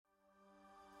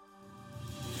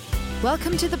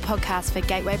Welcome to the podcast for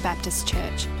Gateway Baptist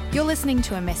Church. You're listening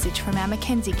to a message from our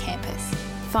Mackenzie campus.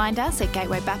 Find us at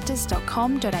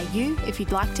gatewaybaptist.com.au if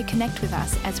you'd like to connect with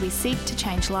us as we seek to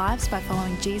change lives by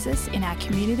following Jesus in our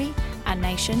community, our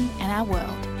nation, and our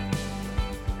world.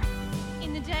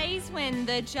 In the days when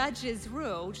the judges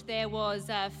ruled, there was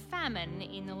a famine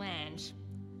in the land.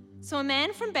 So a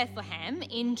man from Bethlehem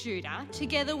in Judah,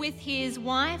 together with his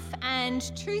wife and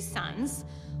 2 sons,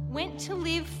 went to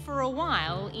live for a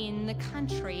while in the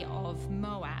country of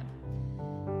Moab.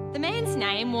 The man's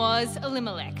name was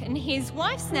Elimelech, and his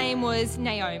wife's name was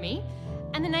Naomi,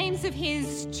 and the names of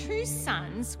his 2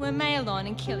 sons were Mahlon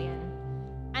and Chilion,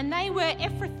 and they were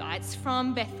Ephrathites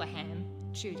from Bethlehem,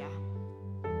 Judah.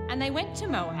 And they went to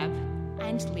Moab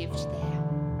and lived there.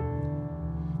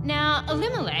 Now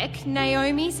Elimelech,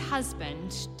 Naomi's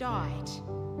husband, died.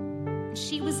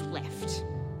 She was left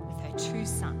with her 2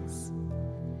 sons.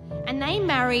 And they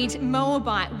married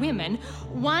Moabite women,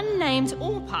 one named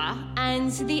Orpah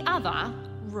and the other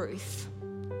Ruth.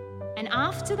 And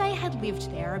after they had lived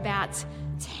there about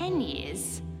 10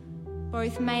 years,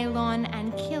 both Mahlon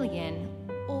and Chilion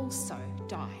also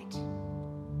died.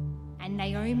 And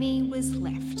Naomi was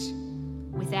left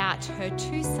without her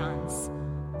 2 sons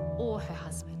or her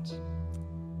husband.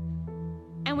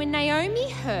 And when Naomi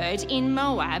heard in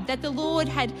Moab that the Lord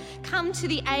had come to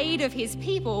the aid of his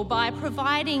people by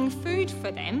providing food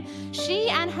for them, she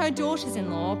and her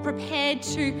daughters-in-law prepared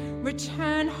to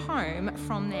return home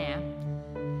from there.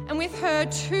 And with her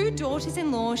 2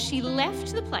 daughters-in-law, she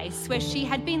left the place where she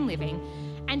had been living,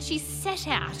 and she set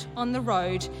out on the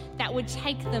road that would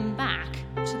take them back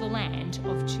to the land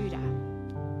of Judah.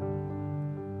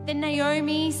 Then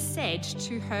Naomi said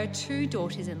to her 2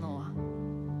 daughters-in-law,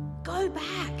 "Go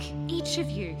back, each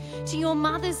of you, to your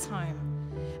mother's home.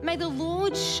 May the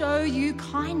Lord show you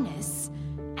kindness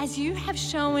as you have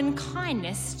shown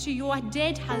kindness to your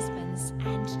dead husbands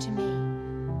and to me.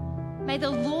 May the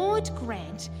Lord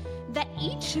grant that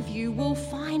each of you will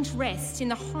find rest in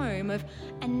the home of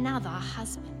another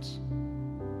husband."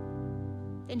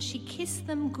 Then she kissed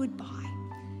them goodbye,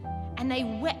 and they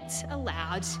wept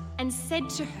aloud and said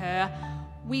to her,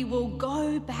 "We will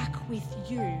go back with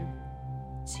you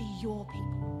to your people."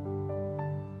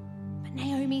 But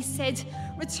Naomi said,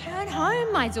 "Return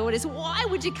home, my daughters. Why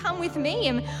would you come with me?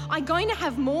 Am I going to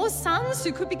have more sons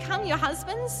who could become your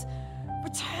husbands?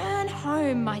 Return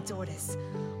home, my daughters.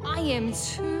 I am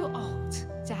too old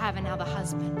to have another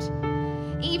husband.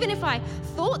 Even if I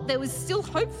thought there was still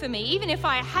hope for me, even if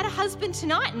I had a husband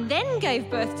tonight and then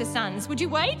gave birth to sons, would you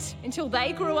wait until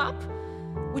they grew up?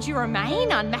 Would you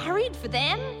remain unmarried for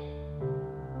them?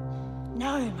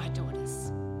 No, my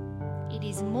daughters. It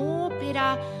is more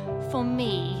bitter for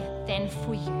me than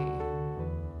for you,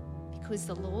 because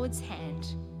the Lord's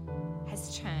hand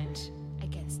has turned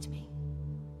against me."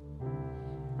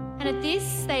 And at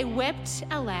this they wept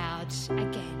aloud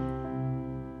again.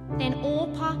 Then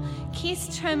Orpah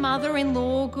kissed her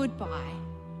mother-in-law goodbye,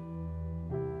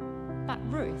 but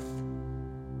Ruth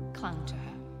clung to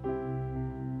her.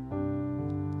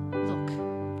 "Look,"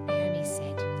 Naomi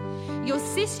said, "your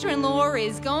sister-in-law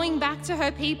is going back to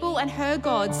her people and her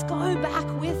gods. Go back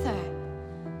with her."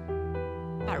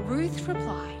 But Ruth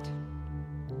replied,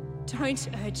 "Don't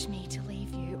urge me to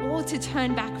leave you or to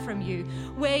turn back from you.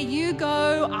 Where you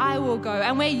go, I will go,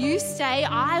 and where you stay,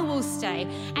 I will stay.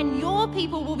 And your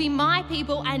people will be my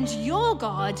people, and your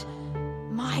God,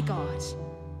 my God.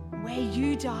 Where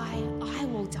you die, I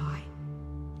will die.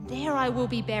 There I will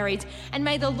be buried. And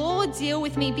may the Lord deal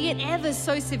with me, be it ever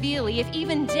so severely, if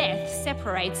even death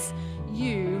separates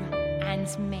you and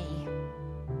me."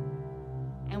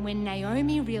 And when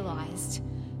Naomi realized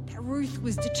that Ruth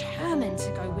was determined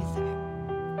to go with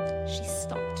her, she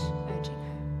stopped urging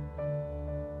her.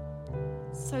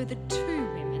 So the 2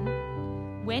 women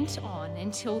went on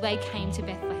until they came to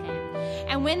Bethlehem.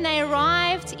 And when they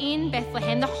arrived in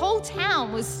Bethlehem, the whole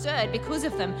town was stirred because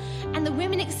of them. And the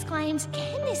women exclaimed,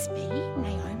 "Can this be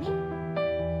Naomi?"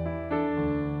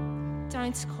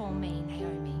 "Don't call me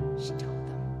Naomi," she told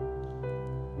them.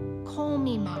 "Call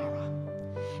me Mara,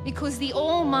 because the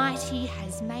Almighty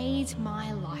has made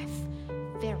my life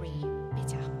very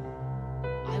bitter.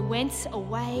 I went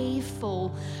away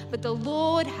full, but the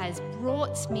Lord has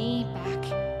brought me back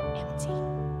empty.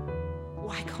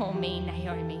 Why call me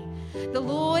Naomi? The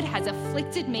Lord has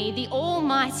afflicted me. The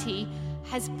Almighty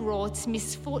has brought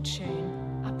misfortune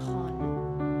upon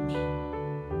me."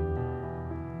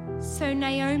 So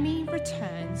Naomi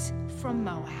returns from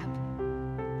Moab,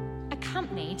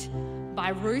 accompanied by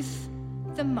Ruth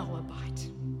the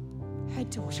Moabite, her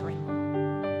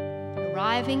daughter-in-law,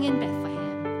 arriving in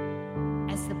Bethlehem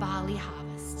as the barley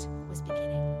harvest was beginning.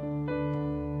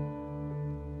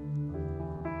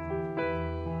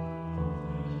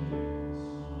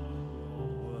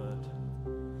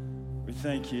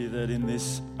 thank you that in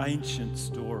this ancient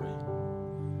story,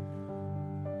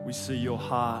 we see your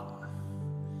heart,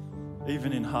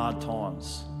 even in hard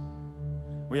times.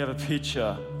 We have a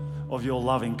picture of your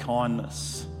loving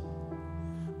kindness.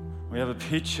 We have a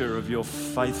picture of your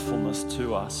faithfulness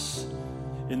to us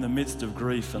in the midst of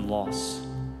grief and loss.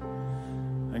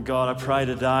 And God, I pray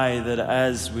today that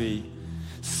as we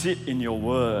sit in your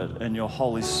word and your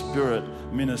Holy Spirit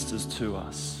ministers to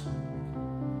us,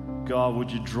 God,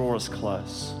 would you draw us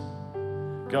close?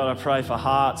 God, I pray for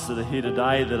hearts that are here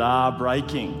today that are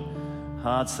breaking,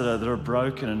 hearts that are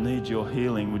broken and need your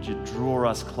healing. Would you draw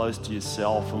us close to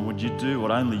yourself, and would you do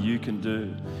what only you can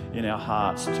do in our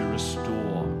hearts to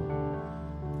restore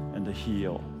and to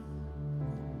heal?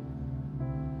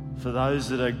 For those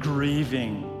that are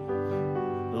grieving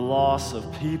the loss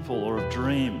of people or of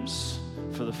dreams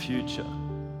for the future,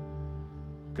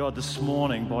 God, this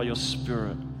morning by your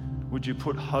Spirit, would you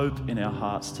put hope in our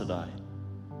hearts today?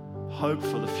 Hope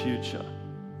for the future.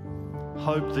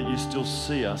 Hope that you still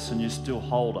see us and you still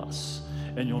hold us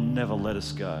and you'll never let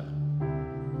us go.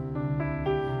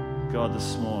 God,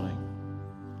 this morning,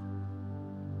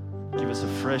 give us a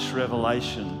fresh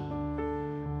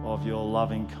revelation of your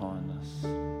loving kindness,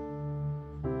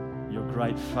 your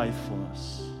great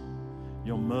faithfulness,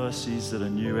 your mercies that are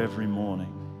new every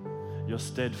morning, your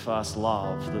steadfast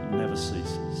love that never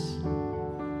ceases.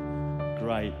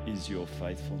 Great is your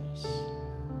faithfulness.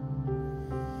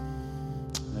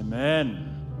 Amen.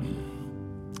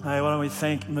 Hey, why don't we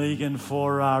thank Megan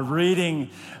for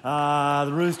reading the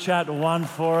Ruth chapter 1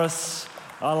 for us.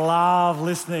 I love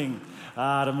listening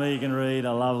to Megan read.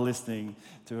 I love listening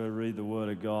to her read the Word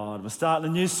of God. We're starting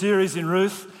a new series in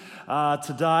Ruth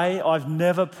today. I've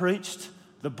never preached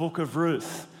the book of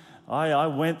Ruth. I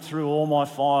went through all my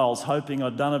files hoping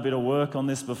I'd done a bit of work on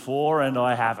this before, and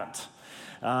I haven't.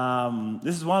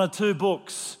 This is one of two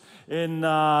books in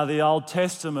the Old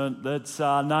Testament that's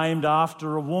named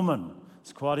after a woman.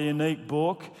 It's quite a unique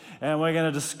book, and we're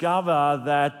going to discover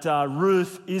that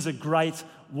Ruth is a great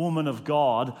woman of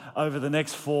God over the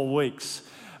next 4 weeks.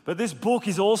 But this book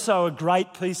is also a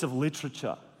great piece of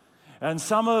literature. And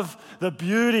some of the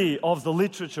beauty of the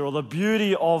literature or the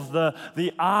beauty of the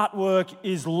artwork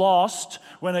is lost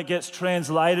when it gets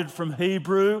translated from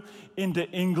Hebrew into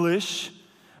English.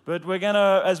 But we're going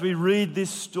to, as we read this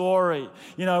story,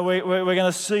 we're going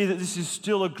to see that this is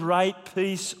still a great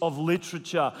piece of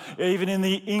literature. Even in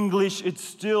the English, it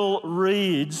still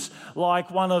reads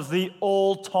like one of the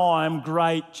all-time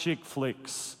great chick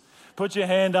flicks. Put your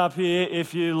hand up here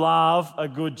if you love a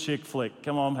good chick flick.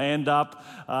 Come on, hand up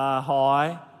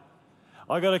high.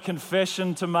 I got a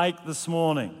confession to make this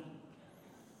morning.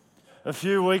 A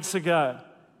few weeks ago,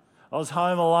 I was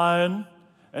home alone,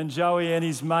 and Joey and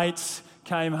his mates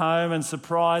came home and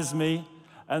surprised me,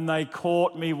 and they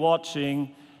caught me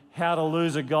watching How to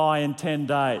Lose a Guy in 10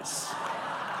 Days.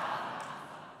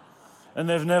 And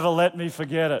they've never let me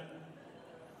forget it.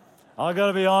 I got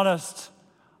to be honest,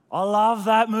 I love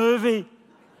that movie.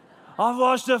 I've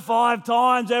watched it 5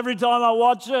 times. Every time I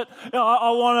watch it,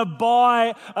 I want to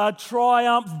buy a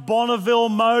Triumph Bonneville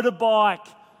motorbike,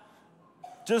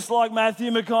 just like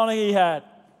Matthew McConaughey had.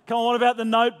 Come on, what about The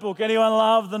Notebook? Anyone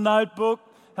love The Notebook?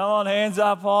 Come on, hands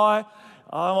up high.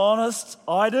 I'm honest,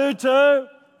 I do too.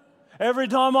 Every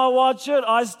time I watch it,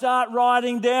 I start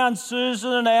writing down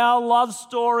Susan and our love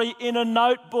story in a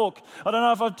notebook. I don't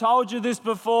know if I've told you this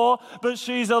before, but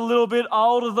she's a little bit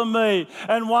older than me,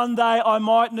 and one day I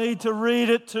might need to read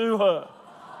it to her.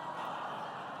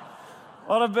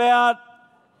 What about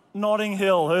Notting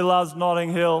Hill? Who loves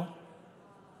Notting Hill?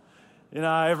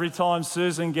 Every time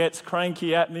Susan gets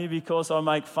cranky at me because I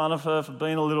make fun of her for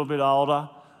being a little bit older,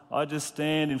 I just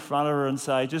stand in front of her and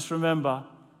say, just remember,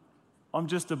 I'm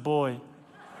just a boy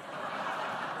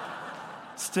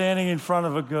standing in front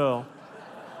of a girl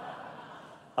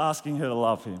asking her to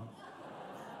love him.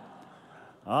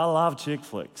 I love chick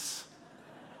flicks.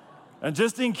 And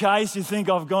just in case you think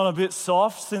I've gone a bit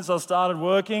soft since I started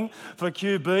working for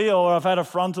QB, or I've had a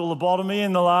frontal lobotomy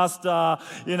in the last,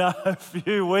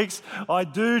 few weeks, I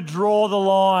do draw the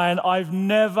line. I've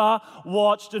never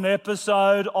watched an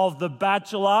episode of The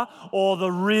Bachelor or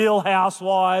The Real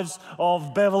Housewives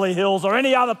of Beverly Hills or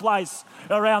any other place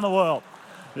around the world.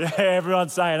 Yeah,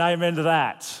 everyone's saying amen to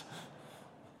that.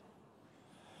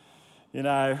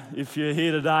 If you're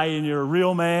here today and you're a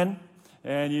real man,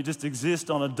 and you just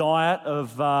exist on a diet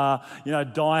of,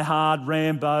 Die Hard,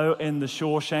 Rambo, and The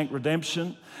Shawshank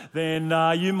Redemption, then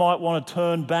you might want to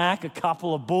turn back a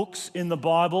couple of books in the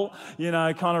Bible,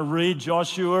 kind of read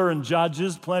Joshua and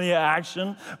Judges, plenty of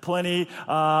action, plenty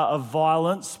of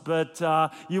violence. But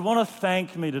you want to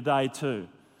thank me today too,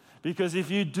 Because if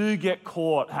you do get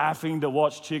caught having to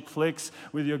watch chick flicks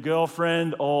with your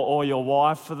girlfriend or your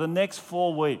wife for the next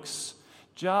 4 weeks,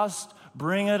 just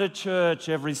bring her to church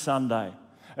every Sunday.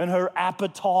 And her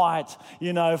appetite,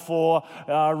 for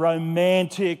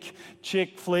romantic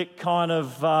chick flick kind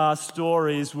of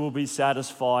stories will be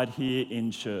satisfied here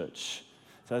in church.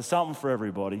 So there's something for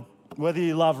everybody. Whether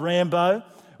you love Rambo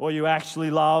or you actually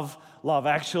love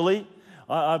Actually,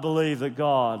 I believe that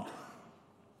God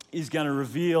is going to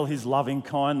reveal his loving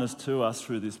kindness to us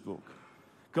through this book.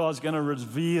 God's going to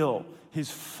reveal his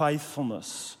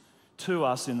faithfulness to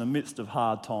us in the midst of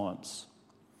hard times.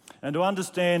 And to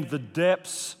understand the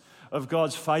depths of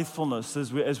God's faithfulness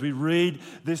as we read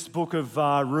this book of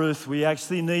Ruth, we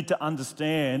actually need to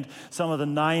understand some of the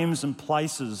names and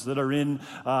places that are in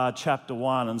chapter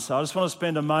 1. And so I just want to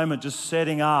spend a moment just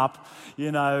setting up,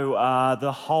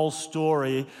 the whole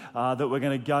story that we're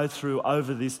going to go through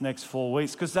over this next 4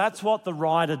 weeks, because that's what the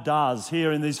writer does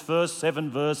here in these first 7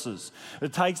 verses.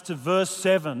 It takes to verse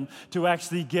 7 to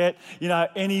actually get,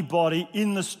 anybody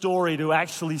in the story to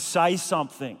actually say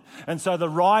something. And so the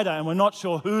writer, and we're not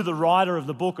sure who the writer of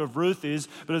the book of Ruth is,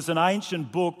 but it's an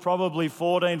ancient book, probably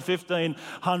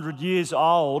 1,500 years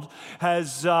old,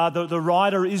 has the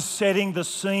writer is setting the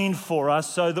scene for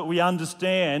us so that we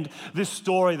understand this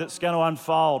story that's going to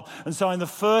unfold. And so in the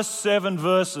first 7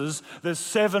 verses, there's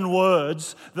 7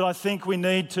 words that I think we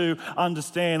need to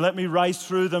understand. Let me race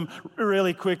through them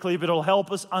really quickly, but it'll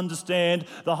help us understand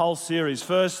the whole series.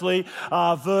 Firstly,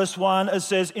 verse 1, it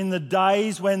says, in the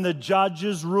days when the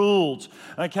judges ruled.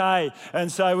 Okay,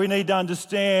 and so we need to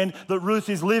understand that Ruth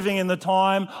is living in the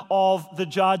time of the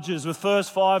judges. The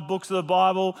first 5 books of the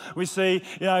Bible, we see,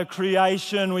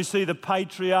 creation, we see the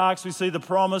patriarchs, we see the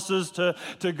promises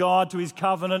to God, to his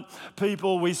covenant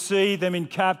people. We see them in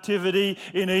captivity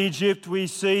in Egypt. We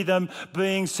see them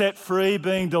being set free,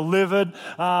 being delivered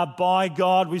by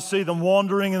God. We see them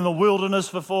wandering in the wilderness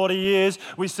for 40 years.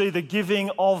 We see the giving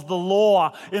of the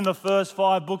law in the first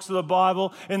 5 books of the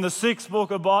Bible. In the 6th book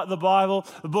of the Bible,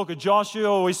 the book of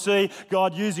Joshua, we see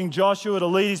God using Joshua to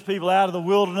lead his people out of the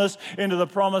wilderness into the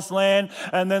promised land.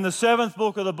 And then the 7th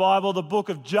book of the Bible, the book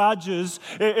of Judges,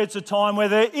 it's a time where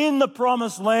they're in the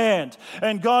promised land.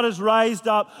 And God has raised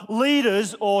up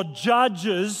leaders or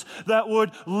judges that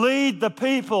would lead the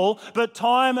people. But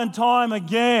time and time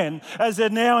again, as they're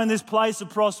now in this place of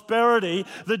prosperity,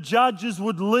 the judges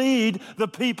would lead the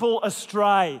people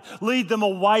astray, lead them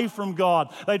away from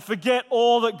God. They'd forget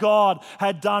all that God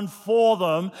had done for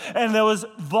them, and there was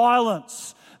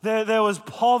violence. There was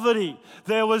poverty.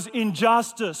 There was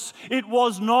injustice. It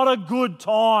was not a good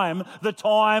time, the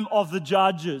time of the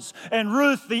judges. And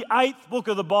Ruth, the 8th book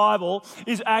of the Bible,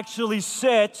 is actually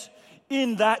set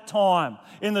in that time,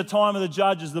 in the time of the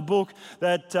judges, the book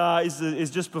that is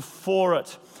just before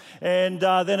it. And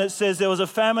then it says there was a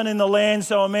famine in the land,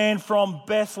 so a man from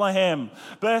Bethlehem.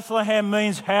 Bethlehem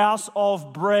means house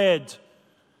of bread.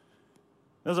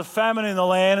 There was a famine in the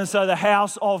land, and so the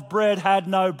house of bread had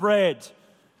no bread.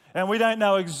 And we don't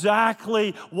know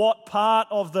exactly what part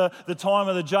of the time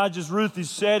of the judges Ruth is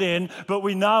set in, but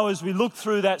we know as we look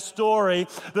through that story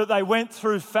that they went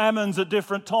through famines at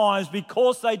different times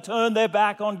because they turned their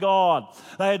back on God.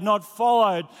 They had not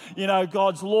followed,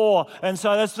 God's law. And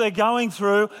so that's what they're going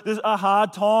through. There's a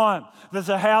hard time. There's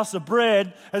a house of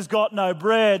bread has got no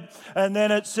bread. And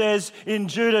then it says in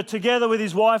Judah, together with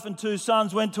his wife and 2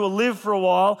 sons, went to live for a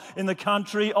while in the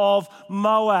country of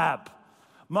Moab.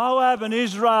 Moab and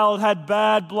Israel had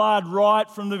bad blood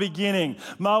right from the beginning.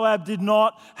 Moab did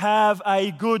not have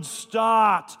a good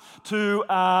start to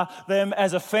them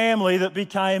as a family that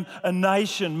became a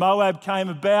nation. Moab came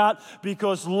about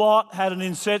because Lot had an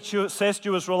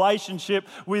incestuous relationship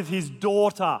with his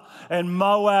daughter, and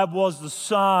Moab was the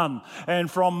son. And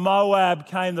from Moab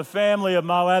came the family of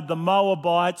Moab, the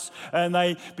Moabites, and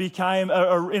they became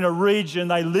in a region,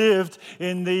 they lived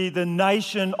in the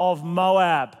nation of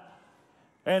Moab.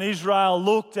 And Israel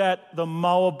looked at the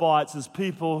Moabites as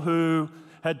people who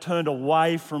had turned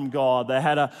away from God. They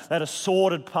had a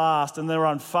sordid past and they were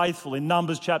unfaithful. In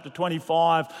Numbers chapter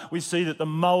 25, we see that the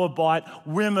Moabite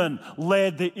women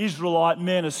led the Israelite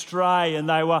men astray, and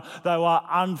they were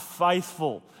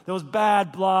unfaithful. There was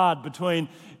bad blood between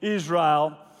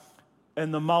Israel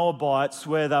and the Moabites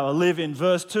where they were living.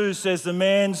 Verse 2 says the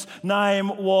man's name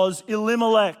was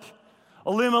Elimelech.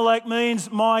 Elimelech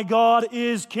means my God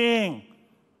is king.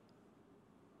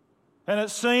 And it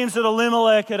seems that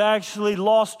Elimelech had actually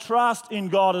lost trust in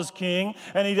God as king,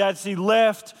 and he'd actually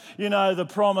left, the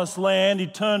promised land. He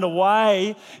turned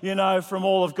away, from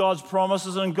all of God's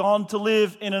promises and gone to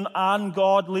live in an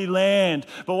ungodly land.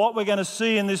 But what we're going to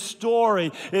see in this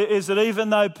story is that even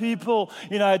though people,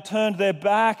 turned their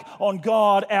back on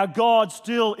God, our God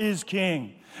still is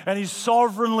king. And he's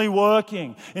sovereignly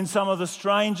working in some of the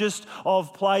strangest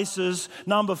of places.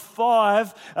 Number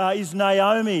 5 is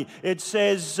Naomi. It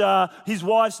says his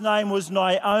wife's name was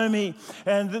Naomi,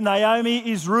 and Naomi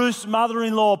is Ruth's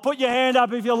mother-in-law. Put your hand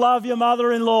up if you love your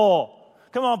mother-in-law.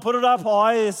 Come on, put it up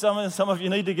high. Some of you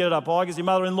need to get it up high because your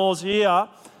mother-in-law's here.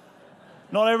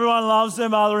 Not everyone loves their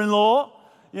mother-in-law.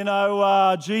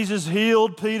 Jesus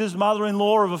healed Peter's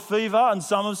mother-in-law of a fever, and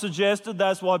some have suggested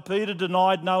that's why Peter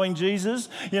denied knowing Jesus,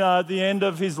 at the end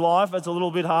of his life. That's a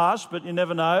little bit harsh, but you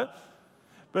never know.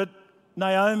 But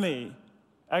Naomi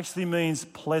actually means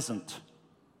pleasant.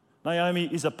 Naomi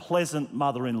is a pleasant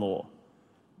mother-in-law,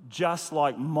 just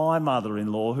like my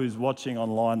mother-in-law who's watching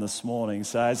online this morning.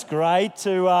 So it's great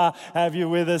to have you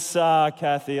with us,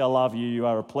 Kathy. I love you. You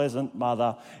are a pleasant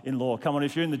mother-in-law. Come on,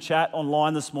 if you're in the chat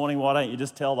online this morning, why don't you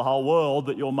just tell the whole world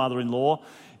that your mother-in-law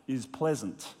is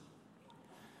pleasant?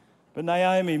 But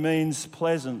Naomi means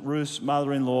pleasant, Ruth's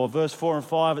mother-in-law. Verse 4 and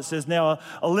 5, it says, Now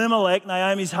Elimelech,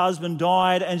 Naomi's husband,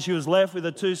 died, and she was left with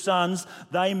her 2 sons.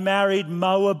 They married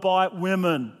Moabite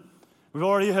women. We've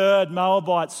already heard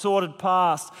Moabites, sordid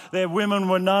past. Their women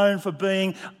were known for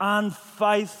being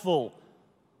unfaithful.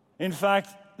 In fact,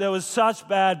 there was such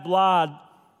bad blood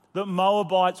that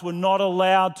Moabites were not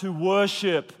allowed to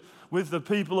worship with the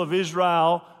people of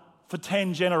Israel for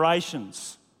 10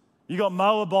 generations. You got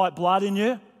Moabite blood in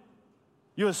you?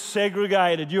 You're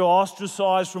segregated. You're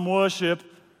ostracized from worship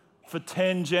for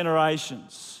 10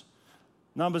 generations.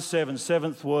 Number 7,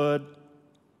 7th word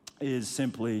is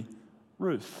simply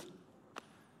Ruth.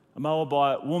 A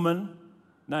Moabite woman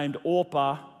named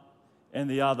Orpah, and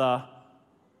the other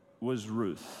was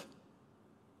Ruth.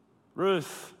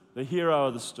 Ruth, the hero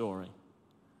of the story.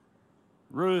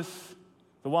 Ruth,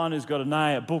 the one who's got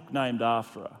a book named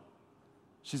after her.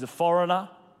 She's a foreigner.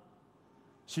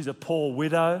 She's a poor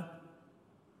widow.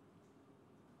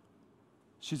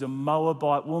 She's a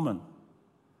Moabite woman.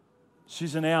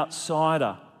 She's an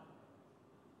outsider.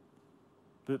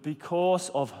 But because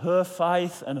of her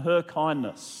faith and her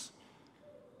kindness,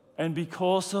 and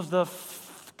because of the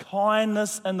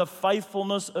kindness and the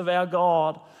faithfulness of our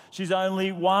God, she's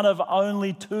only one of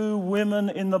only 2 women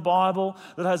in the Bible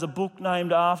that has a book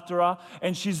named after her,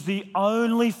 and she's the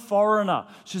only foreigner.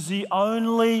 She's the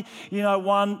only,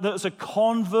 one that's a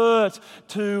convert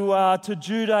to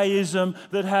Judaism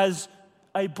that has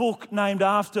a book named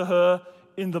after her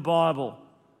in the Bible.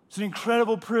 It's an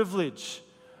incredible privilege.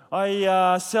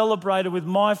 I celebrated with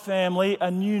my family a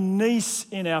new niece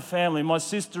in our family. My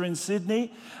sister in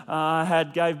Sydney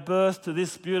gave birth to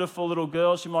this beautiful little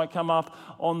girl. She might come up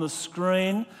on the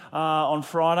screen on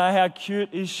Friday. How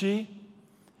cute is she?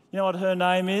 You know what her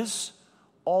name is?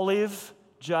 Olive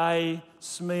J.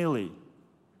 Smealy.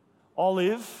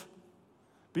 Olive,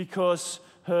 because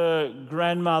her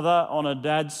grandmother on her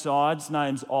dad's side's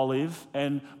name's Olive,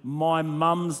 and my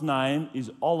mum's name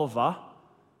is Oliver.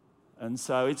 And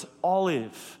so it's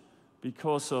Olive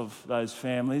because of those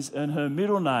families, and her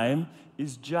middle name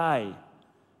is Jay.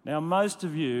 Now, most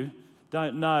of you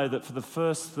don't know that for the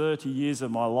first 30 years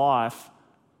of my life,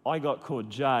 I got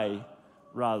called Jay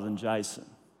rather than Jason.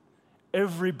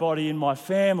 Everybody in my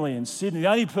family in Sydney, the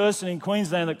only person in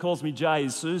Queensland that calls me Jay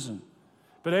is Susan,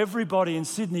 but everybody in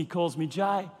Sydney calls me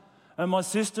Jay. And my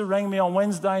sister rang me on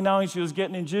Wednesday knowing she was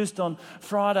getting induced on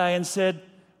Friday and said,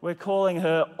 we're calling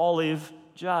her Olive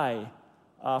Jay,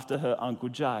 after her Uncle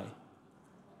Jay.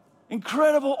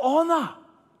 Incredible honour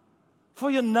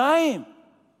for your name,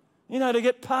 to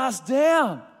get passed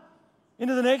down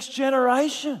into the next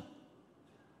generation.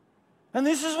 And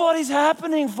this is what is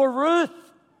happening for Ruth.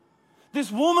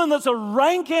 This woman that's a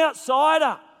rank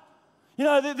outsider,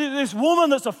 this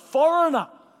woman that's a foreigner,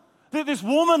 this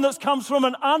woman that comes from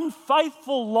an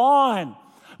unfaithful line,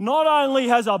 not only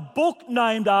has a book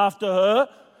named after her,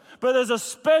 but there's a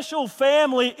special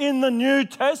family in the New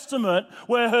Testament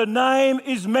where her name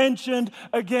is mentioned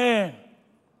again.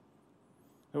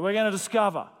 That we're going to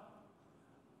discover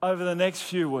over the next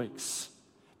few weeks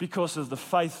because of the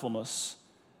faithfulness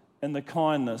and the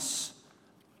kindness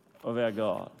of our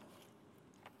God.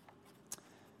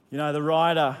 The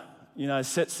writer,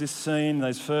 sets this scene,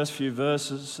 those first few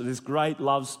verses, this great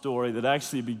love story that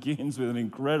actually begins with an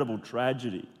incredible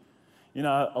tragedy.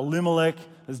 Elimelech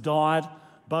has died.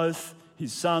 Both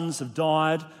his sons have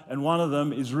died, and one of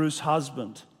them is Ruth's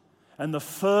husband. And the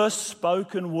first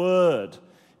spoken word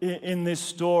in this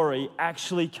story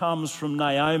actually comes from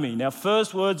Naomi. Now,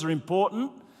 first words are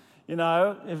important. You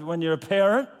know, when you're a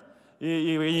parent,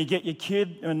 you get your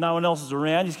kid and no one else is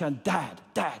around, you're just going, Dad,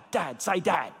 Dad, Dad, say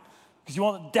Dad. Because you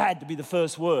want Dad to be the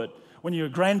first word. When you're a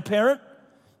grandparent,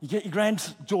 you get your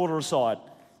granddaughter aside.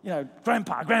 You know,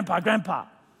 Grandpa, Grandpa, Grandpa.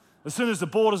 As soon as the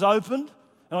border's opened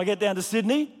and I get down to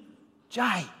Sydney,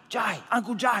 Jay,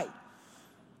 Uncle Jay.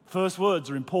 First words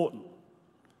are important.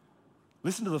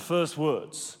 Listen to the first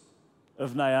words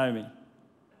of Naomi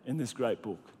in this great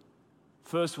book.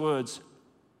 First words,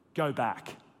 go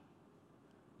back,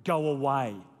 go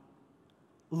away,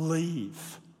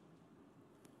 leave,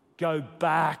 go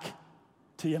back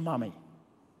to your mummy,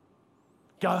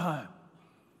 go home.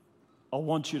 I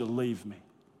want you to leave me.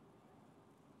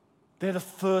 They're the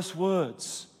first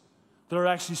words that are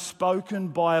actually spoken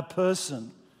by a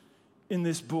person in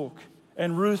this book.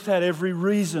 And Ruth had every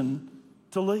reason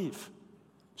to leave.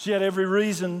 She had every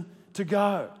reason to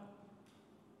go.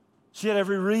 She had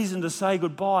every reason to say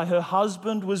goodbye. Her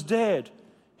husband was dead.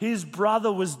 His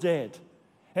brother was dead.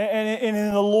 And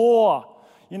in the law,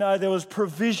 you know, there was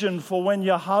provision for when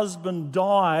your husband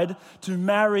died to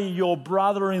marry your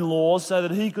brother-in-law so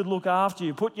that he could look after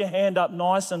you. Put your hand up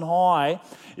nice and high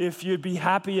if you'd be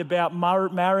happy about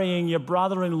marrying your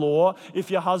brother-in-law if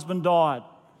your husband died.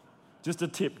 Just a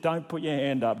tip, don't put your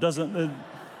hand up. It's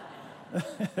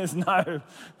not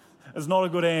a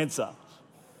good answer.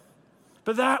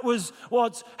 But that was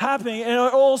what's happening. And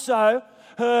also,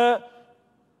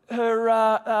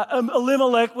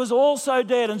 Elimelech was also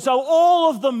dead. And so all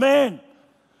of the men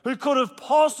who could have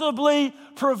possibly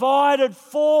provided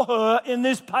for her in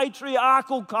this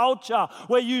patriarchal culture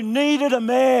where you needed a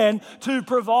man to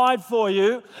provide for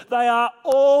you, they are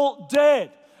all dead.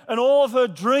 And all of her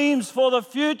dreams for the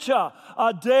future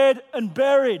are dead and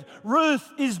buried. Ruth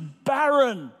is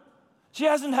barren. She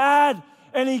hasn't had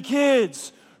any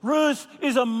kids. Ruth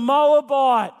is a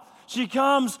Moabite. She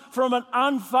comes from an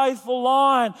unfaithful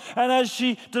line. And as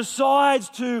she decides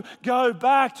to go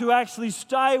back, to actually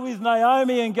stay with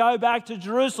Naomi and go back to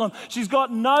Jerusalem, she's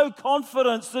got no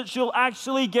confidence that she'll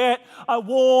actually get a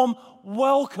warm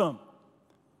welcome.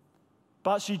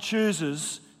 But she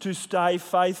chooses to stay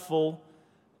faithful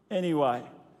anyway.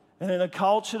 And in a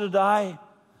culture today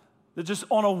that just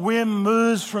on a whim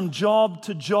moves from job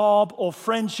to job or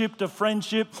friendship to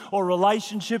friendship or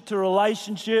relationship to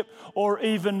relationship or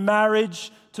even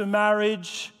marriage to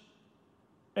marriage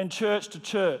and church to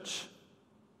church,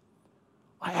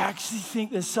 I actually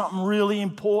think there's something really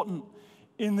important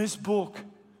in this book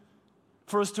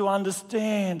for us to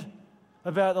understand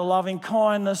about the loving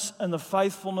kindness and the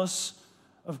faithfulness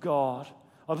of God.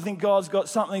 I think God's got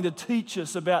something to teach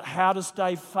us about how to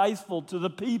stay faithful to the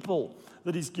people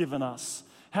that He's given us,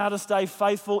 how to stay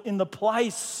faithful in the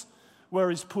place where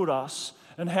He's put us,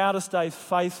 and how to stay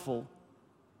faithful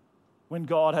when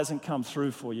God hasn't come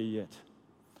through for you yet.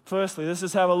 Firstly, let's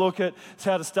just have a look at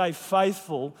how to stay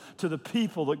faithful to the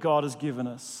people that God has given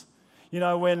us. You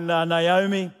know, when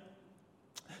Naomi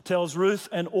tells Ruth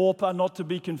and Orpah not to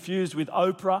be confused with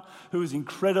Oprah, who is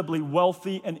incredibly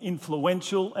wealthy and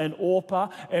influential, and Orpah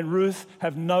and Ruth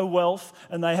have no wealth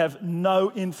and they have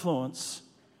no influence.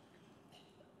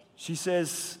 She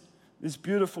says this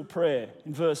beautiful prayer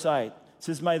in verse 8. It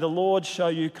says, "May the Lord show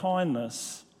you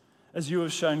kindness as you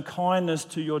have shown kindness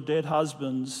to your dead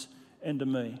husbands and to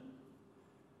me."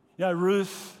 You know,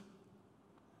 Ruth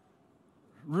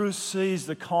sees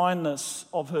the kindness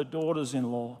of her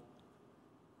daughters-in-law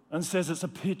and says it's a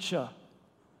picture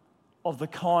of the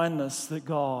kindness that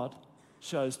God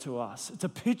shows to us. It's a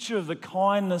picture of the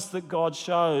kindness that God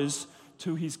shows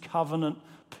to His covenant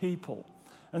people.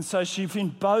 And so she's in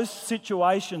both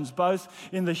situations, both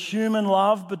in the human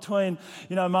love between,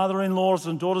 you know, mother-in-laws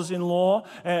and daughters-in-law,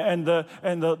 and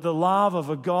the love of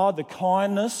a God, the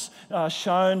kindness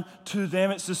shown to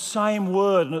them. It's the same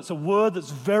word, and it's a word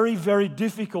that's very, very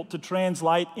difficult to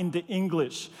translate into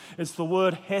English. It's the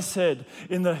word hesed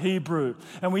in the Hebrew.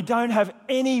 And we don't have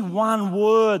any one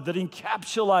word that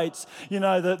encapsulates, you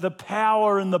know, the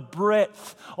power and the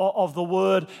breadth of the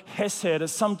word hesed.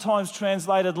 It's sometimes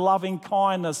translated loving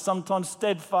kindness, sometimes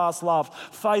steadfast love,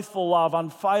 faithful love,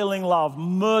 unfailing love,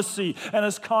 mercy, and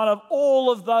it's kind of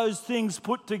all of those things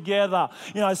put together.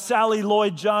 You know, Sally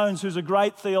Lloyd-Jones, who's a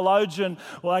great theologian,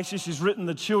 well, actually she's written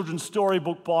the Children's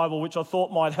Storybook Bible, which I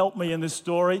thought might help me in this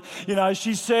story. You know,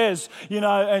 she says, you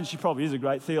know, and she probably is a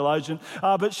great theologian,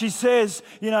 but she says,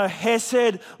 you know,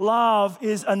 Hesed love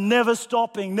is a never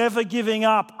stopping, never giving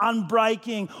up,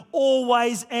 unbreaking,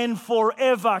 always and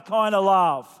forever kind of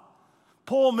love.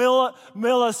 Paul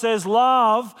Miller says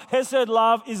love, Hesed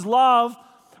love, is love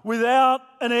without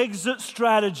an exit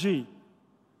strategy.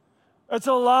 It's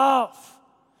a love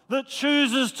that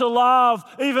chooses to love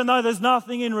even though there's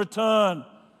nothing in return.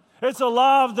 It's a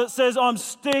love that says, I'm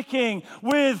sticking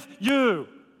with you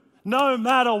no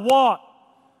matter what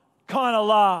kind of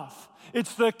love.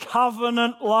 It's the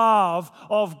covenant love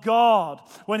of God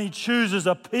when He chooses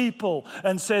a people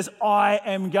and says, I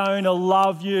am going to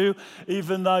love you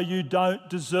even though you don't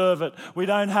deserve it. We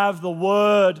don't have the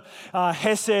word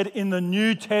hesed in the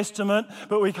New Testament,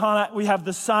 but we have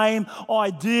the same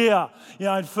idea. You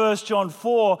know, in 1 John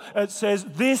 4, it says,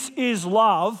 this is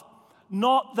love,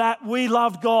 not that we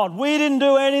loved God. We didn't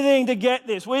do anything to get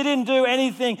this. We didn't do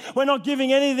anything. We're not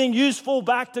giving anything useful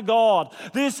back to God.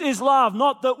 This is love,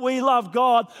 not that we loved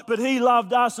God, but He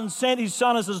loved us and sent His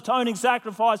Son as an atoning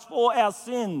sacrifice for our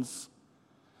sins.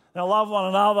 Now love one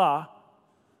another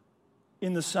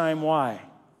in the same way.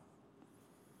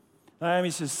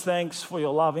 Naomi says, thanks for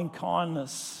your loving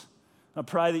kindness. I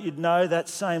pray that you'd know that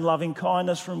same loving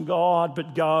kindness from God,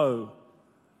 but go.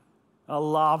 I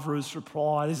love Ruth's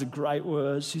reply. These are great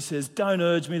words. She says, don't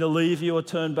urge me to leave you or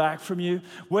turn back from you.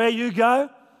 Where you go,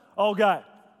 I'll go.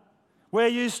 Where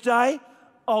you stay,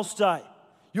 I'll stay.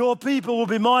 Your people will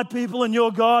be my people and your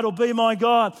God will be my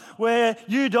God. Where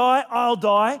you die, I'll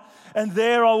die, and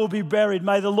there I will be buried.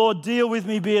 May the Lord deal with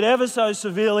me, be it ever so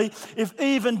severely, if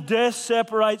even death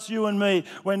separates you and me.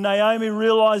 When Naomi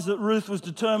realized that Ruth was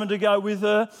determined to go with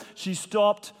her, she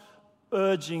stopped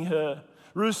urging her.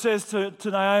 Ruth says to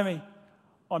Naomi,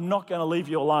 I'm not going to leave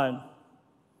you alone.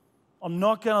 I'm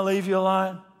not going to leave you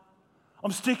alone.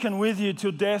 I'm sticking with you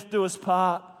till death do us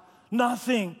part.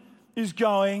 Nothing is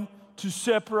going to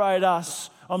separate us.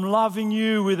 I'm loving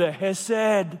you with a hesed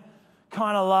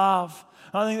kind of love.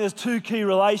 I think there's two key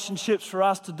relationships for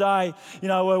us today,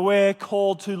 where we're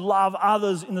called to love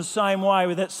others in the same way,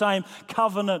 with that same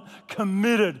covenant,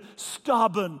 committed,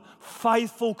 stubborn,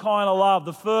 faithful kind of love.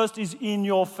 The first is in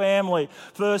your family.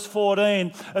 Verse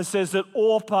 14, it says that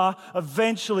Orpah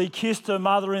eventually kissed her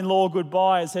mother-in-law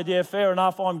goodbye and said, yeah, fair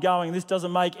enough, I'm going. This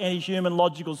doesn't make any human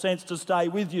logical sense to stay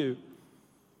with you.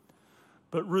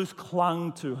 But Ruth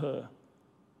clung to her.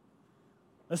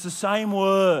 It's the same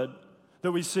word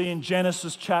that we see in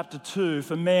Genesis chapter 2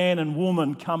 for man and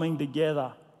woman coming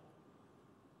together.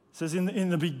 It says in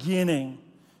the beginning,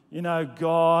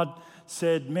 God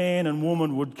said man and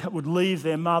woman would leave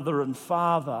their mother and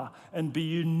father and be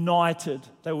united.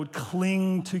 They would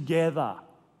cling together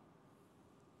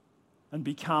and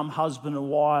become husband and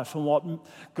wife. And what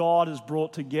God has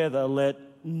brought together, let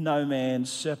no man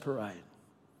separate.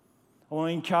 I want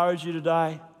to encourage you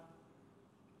today.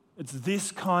 It's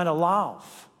this kind of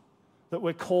love that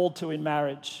we're called to in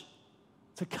marriage.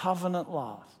 It's a covenant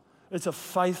love. It's a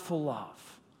faithful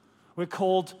love. We're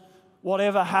called,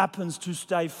 whatever happens, to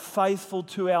stay faithful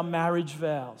to our marriage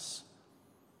vows.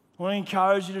 I want to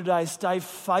encourage you today, stay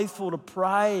faithful to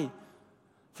pray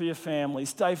for your family.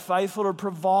 Stay faithful to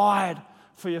provide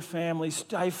for your family.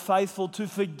 Stay faithful to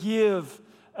forgive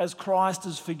as Christ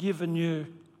has forgiven you.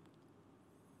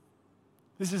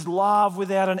 This is love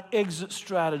without an exit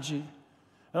strategy.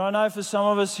 And I know for some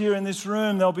of us here in this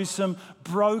room, there'll be some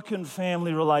broken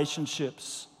family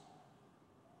relationships.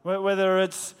 Whether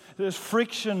there's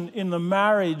friction in the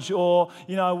marriage, or,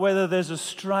 whether there's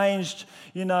estranged,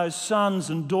 sons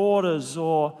and daughters,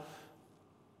 or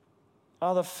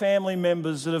other family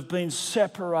members that have been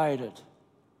separated.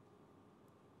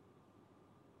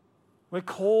 We're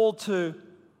called to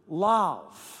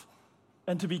love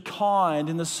and to be kind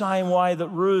in the same way that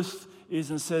Ruth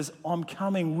is, and says, I'm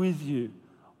coming with you.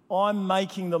 I'm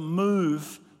making the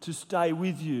move to stay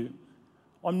with you.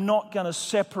 I'm not going to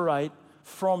separate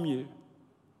from you.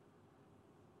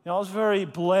 I was very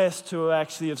blessed to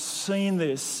actually have seen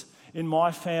this in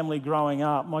my family growing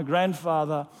up. My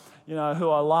grandfather, who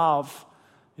I love,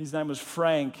 his name was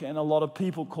Frank, and a lot of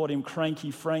people called him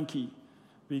Cranky Frankie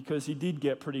because he did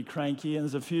get pretty cranky. And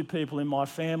there's a few people in my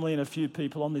family and a few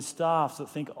people on this staff that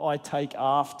think I take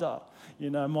after.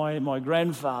 My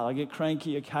grandfather, I get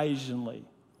cranky occasionally.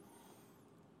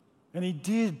 And he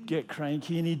did get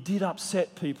cranky and he did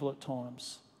upset people at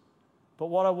times. But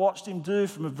what I watched him do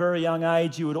from a very young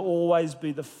age, he would always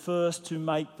be the first to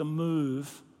make the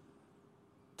move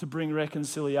to bring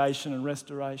reconciliation and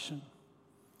restoration.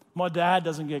 My dad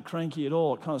doesn't get cranky at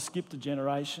all. It kind of skipped a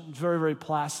generation. Very, very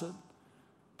placid.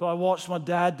 But I watched my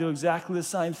dad do exactly the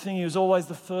same thing. He was always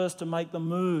the first to make the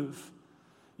move,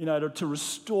 to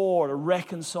restore, to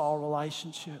reconcile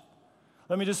relationship.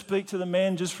 Let me just speak to the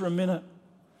men just for a minute.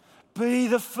 Be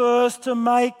the first to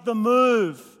make the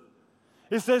move.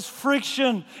 If there's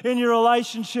friction in your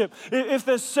relationship, if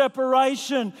there's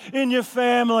separation in your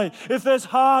family, if there's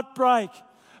heartbreak,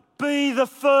 Be the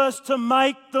first to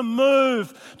make the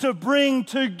move to bring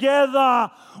together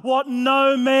what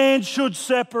no man should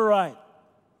separate.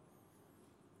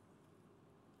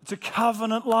 It's a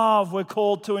covenant love we're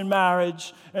called to in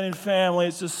marriage and in family.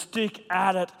 It's a stick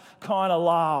at it kind of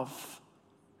love.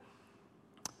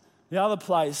 The other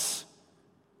place,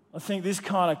 I think this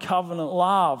kind of covenant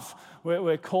love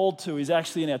we're called to is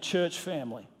actually in our church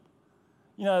family.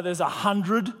 You know, there's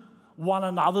 100 one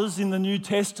another's in the New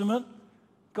Testament.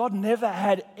 God never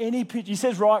had any picture. He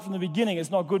says right from the beginning,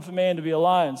 it's not good for man to be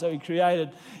alone. So he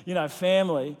created,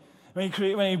 family. When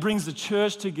he brings the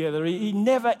church together, he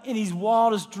never in his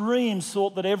wildest dreams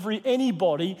thought that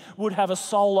anybody would have a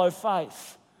solo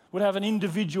faith, would have an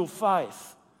individual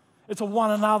faith. It's a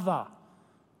one another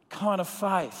kind of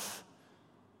faith.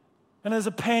 And there's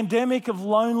a pandemic of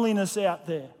loneliness out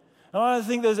there. And I don't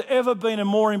think there's ever been a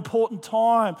more important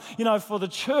time, for the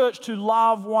church to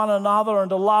love one another and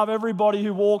to love everybody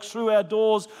who walks through our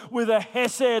doors with a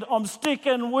hesed, I'm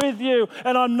sticking with you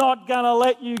and I'm not going to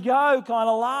let you go kind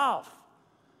of love.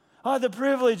 I had the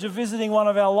privilege of visiting one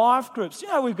of our life groups.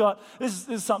 We've got, this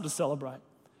is something to celebrate.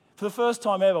 For the first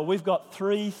time ever, we've got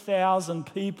 3,000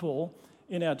 people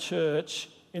in our church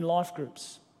in life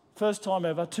groups. First time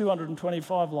ever,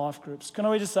 225 life groups. Can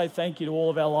we just say thank you to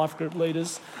all of our life group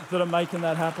leaders that are making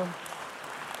that happen?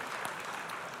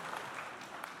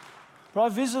 But I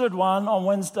visited one on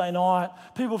Wednesday night.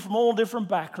 People from all different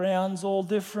backgrounds, all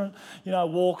different,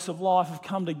 walks of life have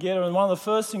come together. And one of the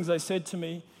first things they said to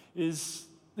me is,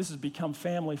 this has become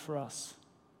family for us.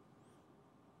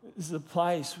 This is a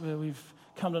place where we've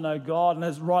come to know God.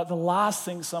 And the last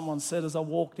thing someone said as I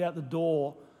walked out the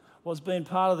door was, being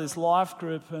part of this life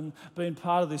group and being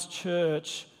part of this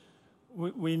church,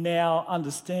 we now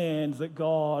understand that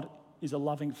God is a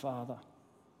loving Father.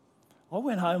 I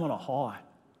went home on a high.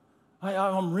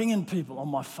 I'm ringing people on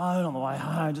my phone on the way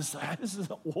home, just saying, this is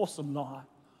an awesome night.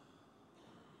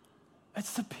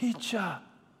 It's the picture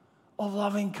of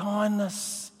loving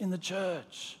kindness in the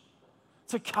church.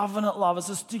 It's a covenant love. It's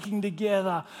a sticking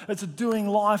together. It's a doing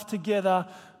life together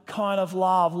kind of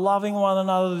love, loving one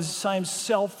another, the same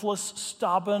selfless,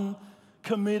 stubborn,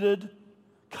 committed,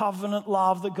 covenant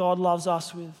love that God loves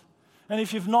us with. And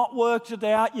if you've not worked it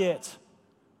out yet,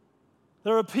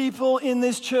 there are people in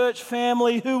this church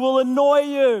family who will annoy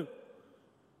you,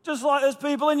 just like there's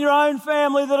people in your own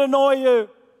family that annoy you.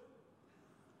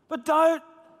 But don't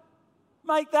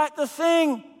make that the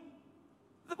thing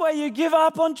where you give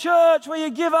up on church, where you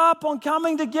give up on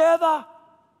coming together.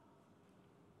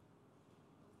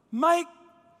 Make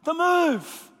the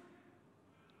move.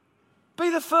 Be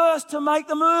the first to make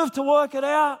the move to work it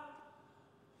out.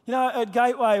 At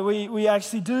Gateway, we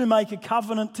actually do make a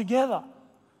covenant together.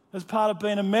 As part of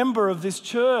being a member of this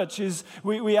church is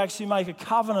we actually make a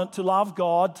covenant to love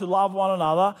God, to love one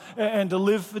another, and to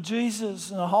live for Jesus.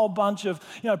 And a whole bunch of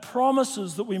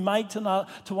promises that we make to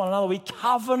one another. We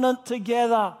covenant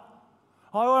together.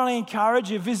 I want to encourage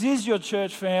you, if this is your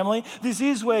church family, this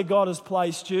is where God has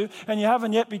placed you, and you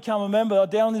haven't yet become a member,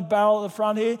 down in the barrel at the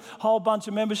front here, whole bunch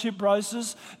of membership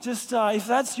brochures. Just if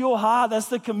that's your heart, that's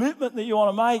the commitment that you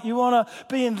want to make. You want to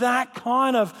be in that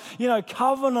kind of,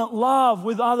 covenant love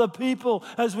with other people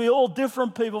as we all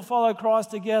different people follow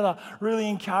Christ together. Really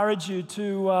encourage you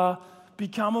to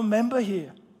become a member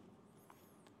here.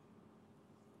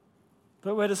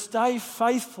 But we're to stay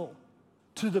faithful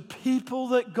to the people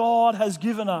that God has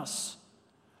given us,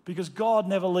 because God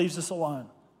never leaves us alone.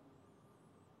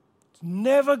 It's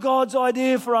never God's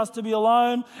idea for us to be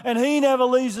alone, and He never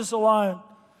leaves us alone.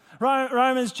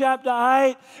 Romans chapter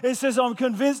 8, it says, I'm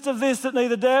convinced of this, that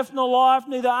neither death nor life,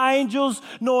 neither angels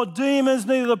nor demons,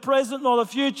 neither the present nor the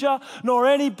future, nor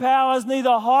any powers,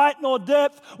 neither height nor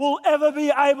depth will ever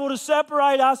be able to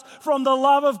separate us from the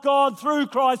love of God through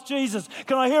Christ Jesus.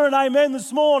 Can I hear an amen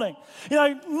this morning?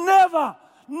 Never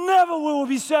will we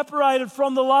be separated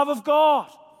from the love of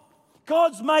God.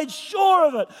 God's made sure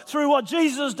of it through what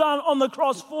Jesus has done on the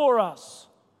cross for us.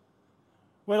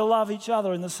 We're to love each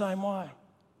other in the same way.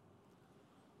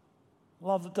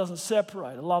 Love that doesn't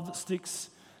separate, a love that sticks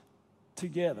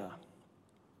together.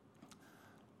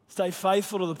 Stay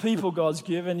faithful to the people God's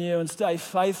given you, and stay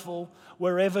faithful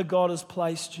wherever God has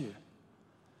placed you.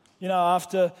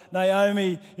 After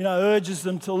Naomi, urges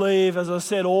them to leave, as I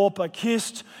said, Orpah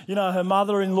kissed, her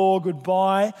mother-in-law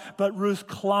goodbye, but Ruth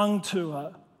clung to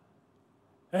her.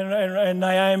 And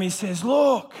Naomi says,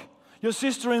 look, your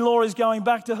sister-in-law is going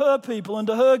back to her people and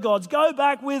to her gods. Go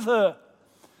back with her.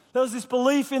 There was this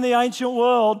belief in the ancient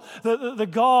world that the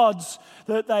gods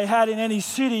that they had in any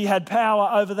city had power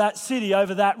over that city,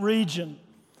 over that region.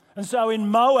 And so in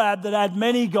Moab, that had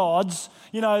many gods,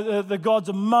 the gods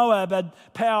of Moab had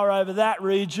power over that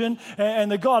region, and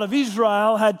the God of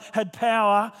Israel had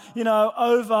power,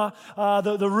 over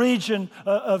the region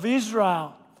of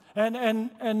Israel.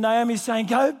 And Naomi's saying,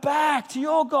 go back to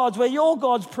your gods, where your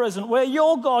God's present, where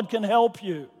your God can help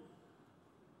you.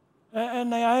 And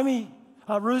Naomi,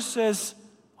 Ruth says,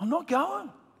 I'm not going.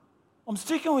 I'm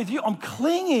sticking with you. I'm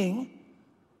clinging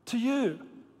to you.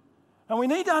 And we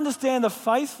need to understand the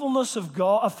faithfulness of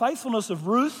God, the faithfulness of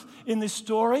Ruth in this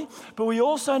story, but we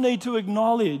also need to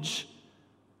acknowledge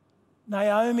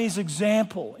Naomi's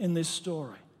example in this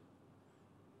story.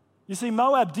 You see,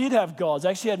 Moab did have gods,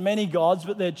 actually had many gods,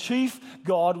 but their chief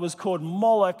god was called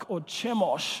Moloch or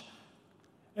Chemosh.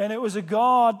 And it was a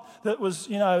god that was,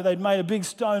 they'd made a big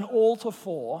stone altar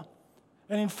for.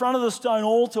 And in front of the stone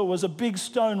altar was a big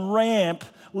stone ramp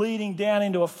leading down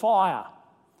into a fire.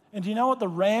 And do you know what the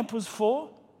ramp was for?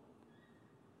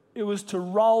 It was to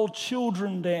roll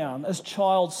children down as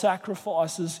child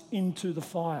sacrifices into the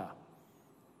fire.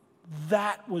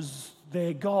 That was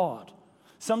their God.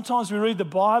 Sometimes we read the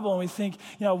Bible and we think,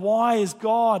 why is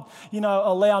God,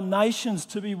 allow nations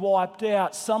to be wiped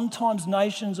out? Sometimes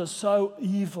nations are so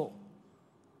evil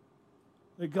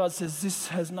that God says, this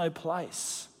has no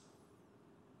place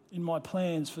in my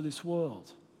plans for this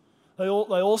world. They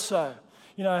also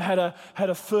had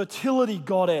a fertility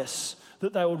goddess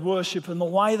that they would worship, and the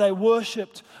way they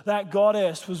worshipped that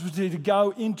goddess was to go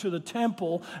into the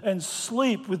temple and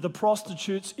sleep with the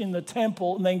prostitutes in the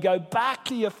temple and then go back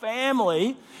to your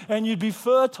family, and you'd be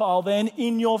fertile then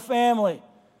in your family.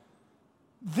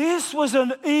 This was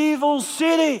an evil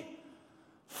city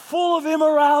full of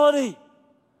immorality.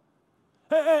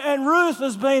 And Ruth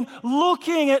has been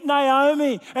looking at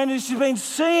Naomi, and she's been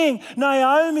seeing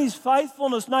Naomi's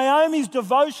faithfulness, Naomi's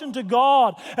devotion to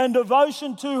God and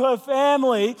devotion to her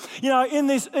family, in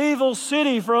this evil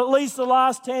city for at least the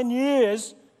last 10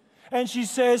 years. And she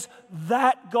says,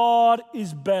 that God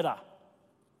is better.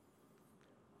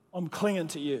 I'm clinging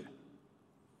to you.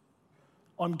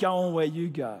 I'm going where you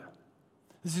go.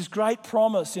 There's this great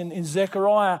promise in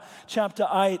Zechariah chapter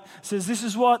 8. It says, this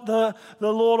is what the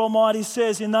Lord Almighty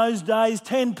says. In those days,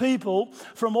 10 people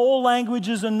from all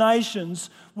languages and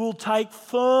nations will take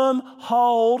firm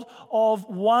hold of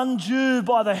one Jew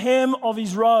by the hem of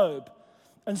his robe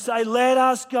and say, let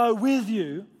us go with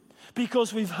you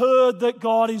because we've heard that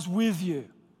God is with you.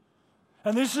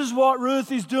 And this is what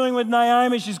Ruth is doing with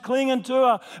Naomi. She's clinging to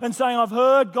her and saying, I've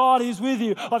heard God is with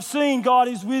you. I've seen God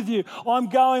is with you. I'm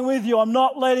going with you. I'm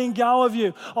not letting go of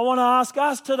you. I want to ask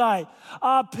us today,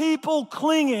 are people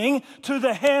clinging to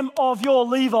the hem of your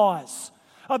Levi's?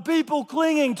 Are people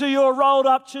clinging to your rolled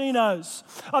up chinos?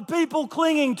 Are people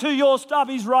clinging to your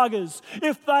stubbies ruggers?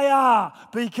 If they are,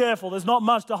 be careful. There's not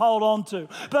much to hold on to.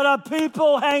 But are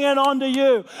people hanging on to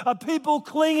you? Are people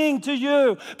clinging to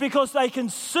you because they can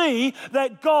see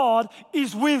that God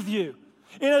is with you?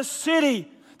 In a city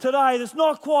today that's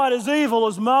not quite as evil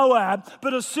as Moab,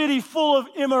 but a city full of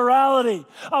immorality?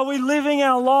 Are we living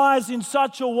our lives in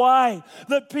such a way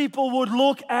that people would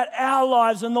look at our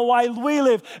lives and the way we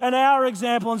live and our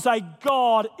example and say,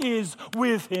 God is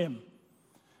with him.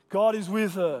 God is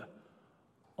with her.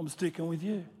 I'm sticking with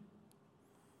you.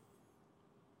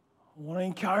 I want to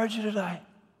encourage you today.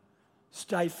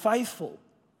 Stay faithful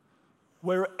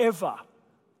wherever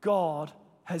God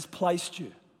has placed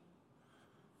you.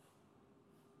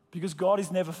 Because God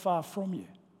is never far from you.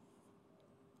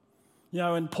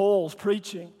 And Paul's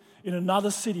preaching in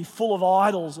another city full of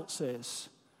idols, it says.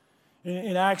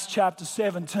 In Acts chapter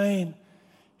 17,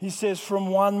 he says, from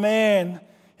one man,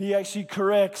 he actually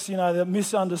corrects, the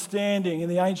misunderstanding in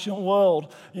the ancient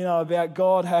world, about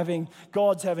God's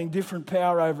having different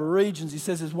power over regions. He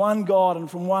says there's one God,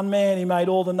 and from one man he made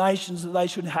all the nations that they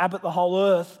should inhabit the whole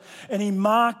earth. And he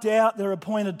marked out their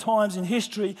appointed times in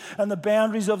history and the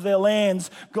boundaries of their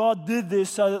lands. God did this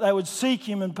so that they would seek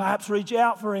him and perhaps reach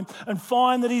out for him and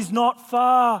find that he's not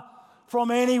far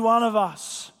from any one of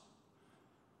us.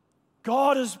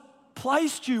 God has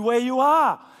placed you where you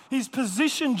are. He's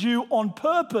positioned you on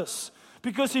purpose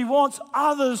because he wants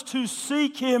others to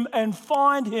seek him and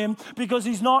find him because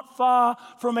he's not far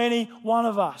from any one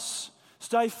of us.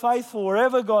 Stay faithful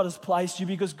wherever God has placed you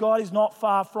because God is not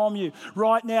far from you.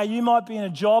 Right now, you might be in a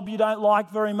job you don't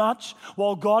like very much.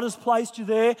 While God has placed you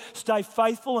there, stay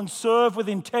faithful and serve with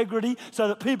integrity so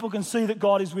that people can see that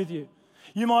God is with you.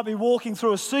 You might be walking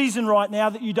through a season right now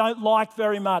that you don't like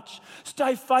very much.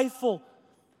 Stay faithful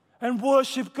and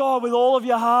worship God with all of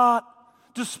your heart.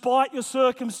 Despite your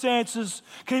circumstances,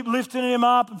 keep lifting him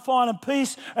up and finding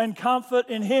peace and comfort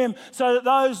in him so that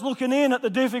those looking in at the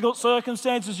difficult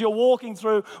circumstances you're walking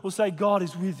through will say, God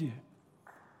is with you.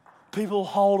 People will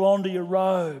hold on to your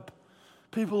robe.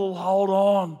 People will hold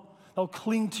on. They'll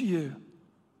cling to you.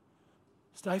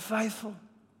 Stay faithful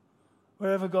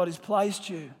wherever God has placed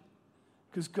you,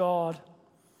 because God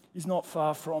is not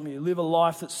far from you. Live a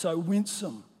life that's so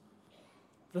winsome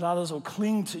that others will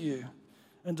cling to you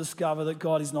and discover that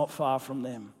God is not far from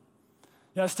them.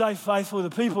 Stay faithful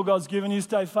with the people God's given you.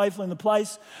 Stay faithful in the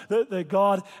place that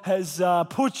God has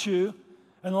put you.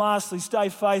 And lastly, stay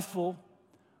faithful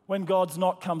when God's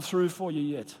not come through for you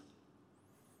yet.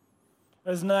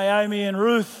 As Naomi and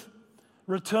Ruth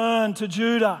return to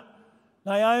Judah,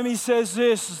 Naomi says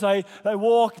this as they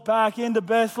walk back into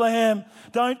Bethlehem.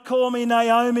 Don't call me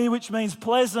Naomi, which means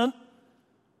pleasant.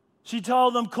 She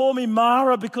told them, call me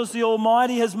Mara, because the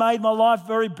Almighty has made my life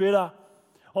very bitter.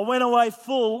 I went away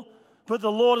full, but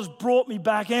the Lord has brought me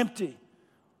back empty.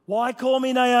 Why call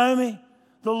me Naomi?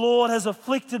 The Lord has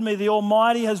afflicted me. The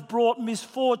Almighty has brought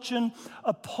misfortune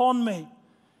upon me.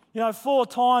 4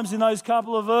 times in those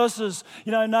couple of verses,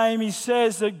 Naomi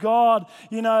says that God,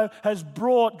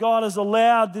 God has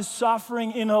allowed this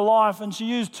suffering in her life. And she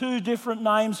used 2 different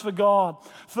names for God.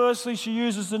 Firstly, she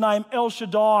uses the name El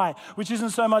Shaddai, which isn't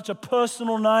so much a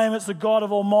personal name, it's the God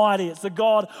of Almighty. It's the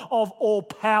God of all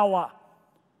power.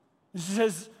 She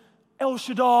says, El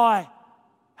Shaddai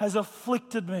has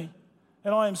afflicted me,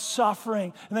 and I am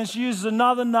suffering. And then she uses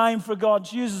another name for God.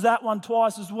 She uses that one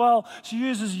twice as well. She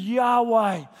uses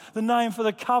Yahweh, the name for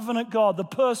the covenant God, the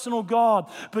personal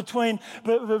God, between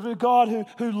the God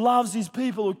who loves his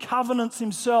people, who covenants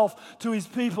himself to his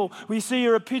people. We see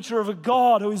here a picture of a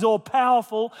God who is all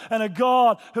powerful and a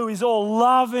God who is all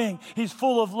loving. He's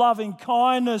full of loving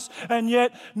kindness. And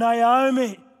yet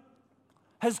Naomi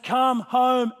has come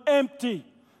home empty.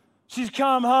 She's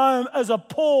come home as a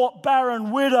poor,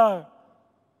 barren widow.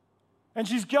 And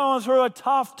she's going through a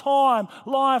tough time.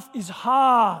 Life is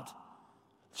hard.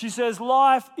 She says,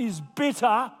 life is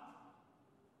bitter,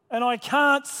 and I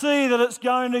can't see that it's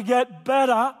going to get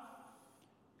better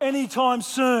anytime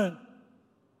soon.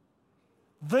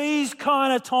 These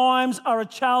kind of times are a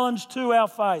challenge to our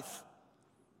faith.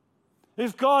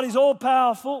 If God is all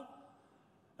powerful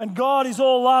and God is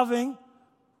all loving,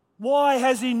 why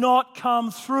has he not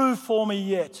come through for me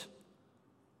yet?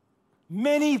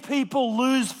 Many people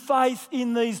lose faith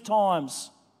in these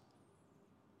times,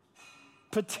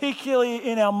 particularly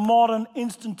in our modern,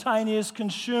 instantaneous,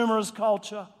 consumerist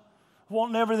culture,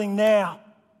 wanting everything now.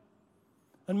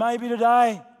 And maybe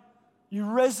today you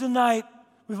resonate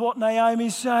with what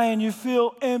Naomi's saying. You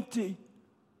feel empty.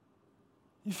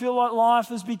 You feel like life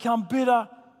has become bitter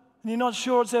and you're not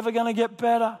sure it's ever going to get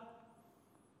better.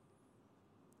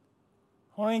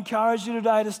 I want to encourage you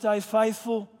today to stay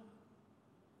faithful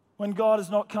when God has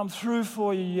not come through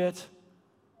for you yet,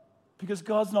 because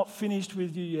God's not finished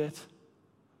with you yet.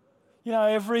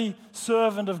 Every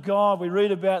servant of God we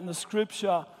read about in the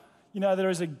scripture, there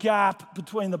is a gap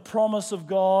between the promise of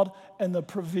God and the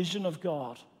provision of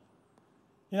God.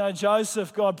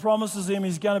 Joseph, God promises him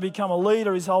he's going to become a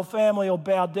leader. His whole family will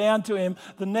bow down to him.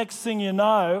 The next thing you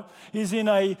know, he's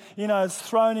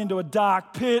thrown into a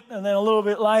dark pit, and then a little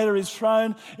bit later he's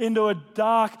thrown into a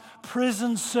dark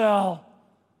prison cell.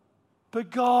 But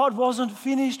God wasn't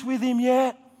finished with him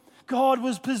yet. God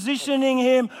was positioning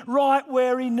him right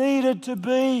where he needed to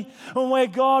be, and where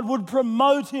God would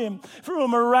promote him through a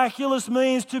miraculous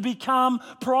means to become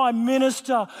prime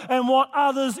minister. And what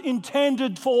others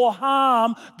intended for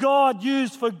harm, God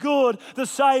used for good, the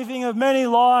saving of many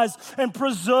lives and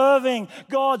preserving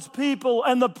God's people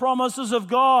and the promises of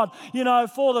God,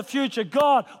 for the future.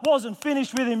 God wasn't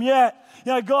finished with him yet.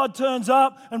 God turns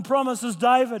up and promises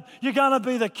David, you're going to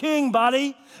be the king,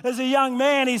 buddy. As a young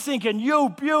man, he's thinking, you,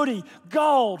 beauty,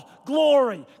 gold,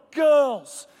 glory,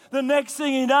 girls. The next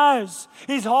thing he knows,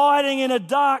 he's hiding in a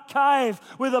dark cave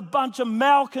with a bunch of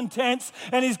malcontents,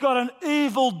 and he's got an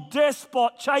evil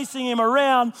despot chasing him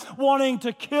around, wanting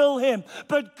to kill him.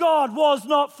 But God was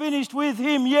not finished with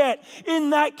him yet. In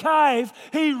that cave,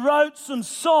 he wrote some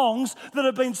songs that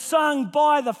have been sung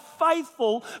by the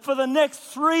faithful for the next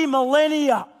 3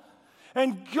 millennia.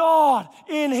 And God,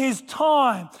 in his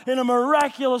time, in a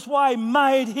miraculous way,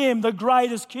 made him the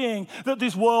greatest king that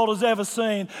this world has ever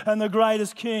seen, and the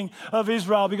greatest king of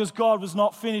Israel, because God was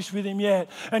not finished with him yet.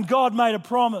 And God made a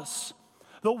promise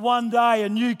that one day a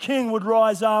new king would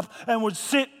rise up and would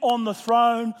sit on the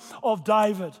throne of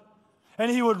David.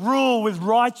 And he would rule with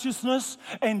righteousness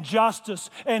and justice,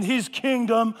 and his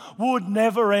kingdom would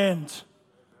never end.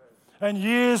 And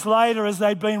years later, as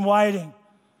they'd been waiting,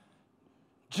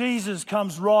 Jesus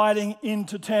comes riding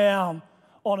into town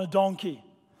on a donkey.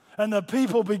 And the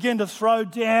people begin to throw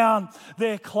down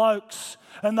their cloaks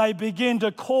and they begin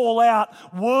to call out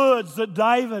words that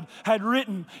David had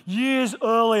written years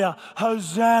earlier.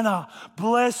 Hosanna,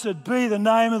 blessed be the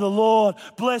name of the Lord.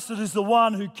 Blessed is the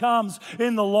one who comes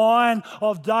in the line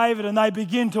of David. And they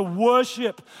begin to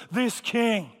worship this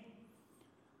king.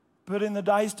 But in the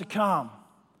days to come,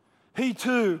 he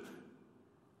too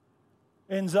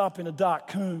ends up in a dark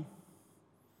tomb.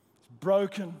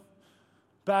 Broken,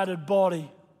 battered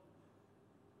body.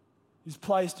 He's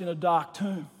placed in a dark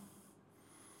tomb.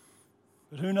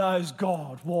 But who knows,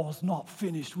 God was not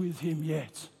finished with him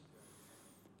yet.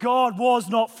 God was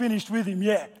not finished with him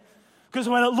yet. Because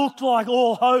when it looked like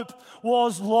all hope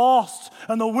was lost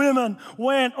and the women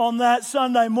went on that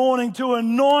Sunday morning to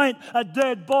anoint a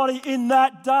dead body in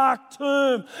that dark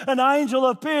tomb, an angel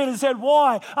appeared and said,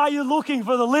 "Why are you looking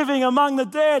for the living among the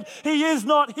dead? He is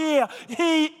not here.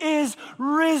 He is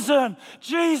risen."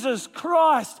 Jesus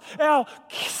Christ, our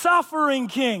suffering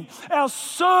King, our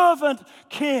servant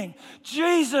King.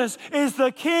 Jesus is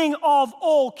the King of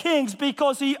all kings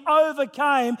because he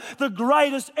overcame the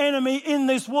greatest enemy in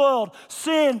this world,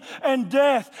 sin and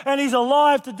death, and he's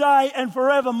alive today and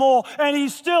forevermore, and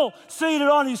he's still seated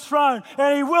on his throne,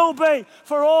 and he will be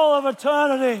for all of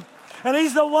eternity, and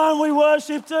he's the one we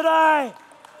worship today.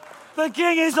 The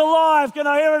King is alive. Can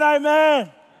I hear an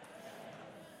amen?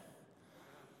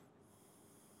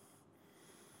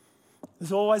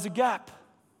 There's always a gap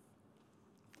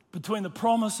between the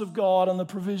promise of God and the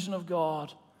provision of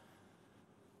God.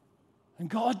 And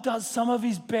God does some of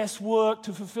his best work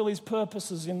to fulfill his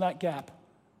purposes in that gap.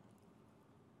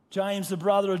 James, the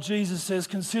brother of Jesus, says,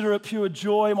 "Consider it pure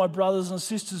joy, my brothers and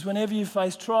sisters, whenever you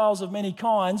face trials of many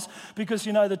kinds, because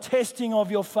you know the testing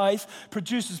of your faith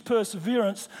produces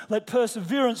perseverance. Let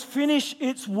perseverance finish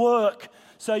its work,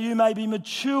 so you may be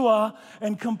mature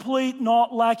and complete,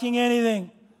 not lacking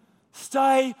anything."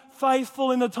 Stay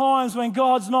faithful in the times when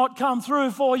God's not come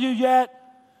through for you yet.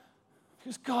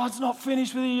 Because God's not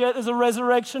finished with you yet. There's a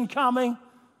resurrection coming.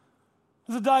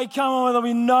 There's a day coming where there'll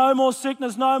be no more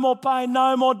sickness, no more pain,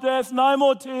 no more death, no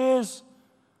more tears.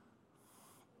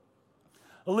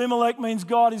 Elimelech means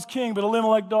God is king, but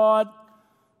Elimelech died.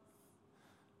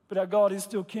 But our God is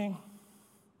still king.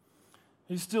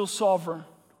 He's still sovereign.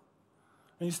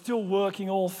 And he's still working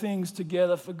all things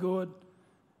together for good.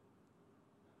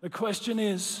 The question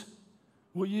is,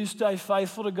 will you stay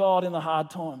faithful to God in the hard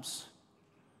times?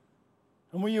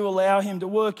 And will you allow him to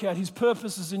work out his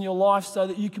purposes in your life so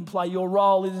that you can play your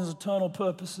role in his eternal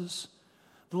purposes?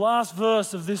 The last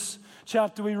verse of this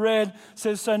chapter we read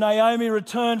says, "So Naomi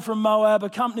returned from Moab,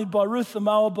 accompanied by Ruth the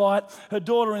Moabite, her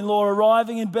daughter-in-law,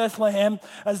 arriving in Bethlehem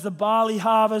as the barley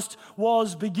harvest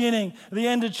was beginning." At the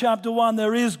end of chapter 1,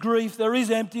 there is grief, there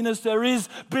is emptiness, there is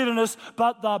bitterness,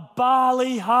 but the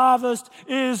barley harvest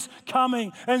is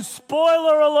coming. And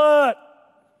spoiler alert,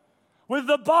 with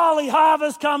the barley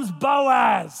harvest comes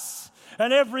Boaz.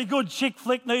 And every good chick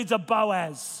flick needs a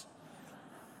Boaz.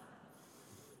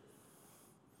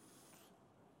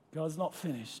 God's not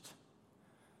finished.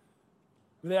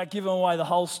 Without giving away the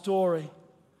whole story,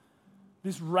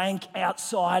 this rank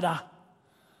outsider,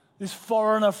 this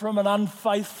foreigner from an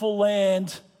unfaithful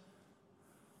land,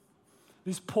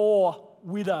 this poor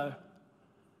widow,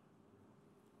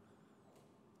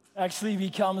 actually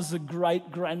becomes the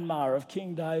great-grandma of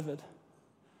King David.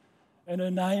 And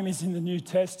her name is in the New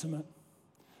Testament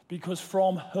because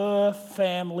from her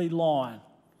family line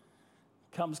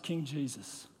comes King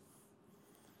Jesus.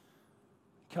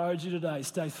 I encourage you today,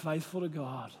 stay faithful to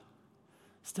God.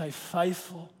 Stay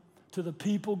faithful to the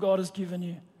people God has given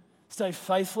you. Stay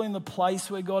faithful in the place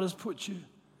where God has put you.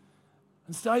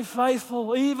 And stay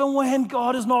faithful even when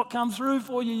God has not come through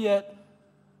for you yet,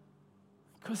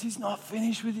 because he's not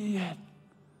finished with you yet.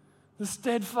 The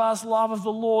steadfast love of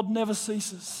the Lord never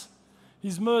ceases.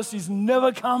 His mercies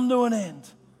never come to an end.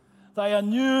 They are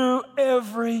new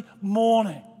every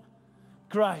morning.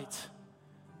 Great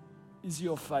is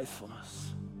your faithfulness.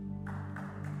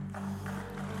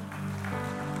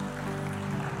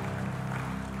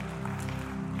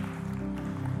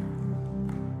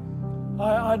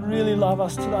 I'd really love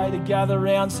us today to gather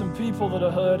around some people that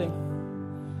are hurting.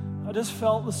 I just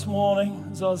felt this morning,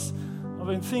 as I've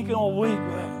been thinking all week,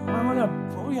 what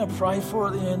are we going to pray for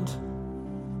at the end?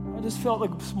 I just felt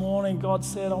like this morning God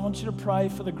said, I want you to pray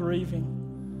for the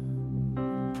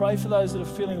grieving. Pray for those that are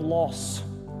feeling loss.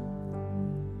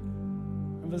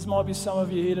 And there might be some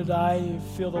of you here today who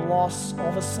feel the loss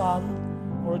of a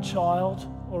son or a child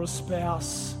or a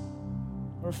spouse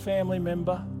or a family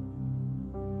member.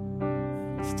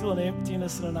 There's still an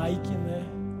emptiness and an ache in there.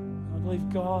 I I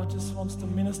believe God just wants to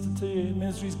minister to you,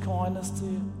 minister His kindness to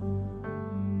you.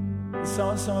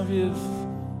 Some of you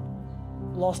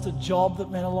have lost a job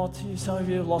that meant a lot to you. Some of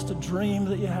you have lost a dream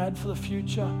that you had for the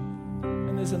future,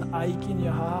 and there's an ache in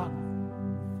your heart.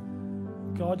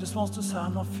 God just wants to say,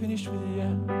 I'm not finished with you yet.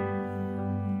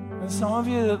 And some of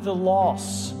you, the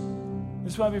loss,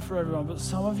 this won't be for everyone, but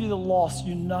some of you, the loss,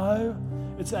 you know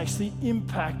it's actually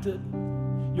impacted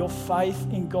your faith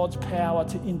in God's power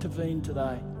to intervene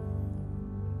today.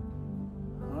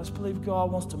 I just believe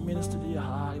God wants to minister to your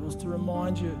heart. He wants to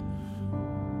remind you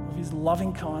of His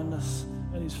loving kindness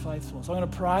and His faithfulness. I'm going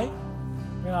to pray.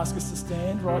 I'm going to ask us to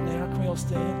stand right now. Can we all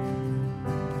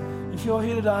stand? If you're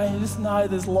here today and you just know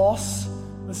there's loss,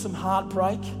 there's some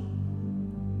heartbreak,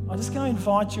 I'm just going to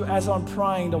invite you as I'm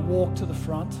praying to walk to the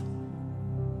front.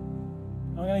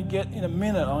 I'm going to get, in a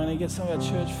minute, I'm going to get some of our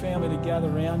church family to gather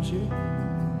around you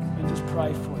and just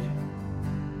pray for you.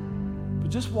 But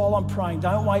just while I'm praying,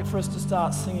 don't wait for us to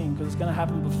start singing because it's going to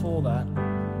happen before that.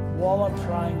 While I'm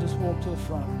praying, just walk to the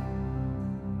front.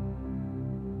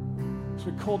 So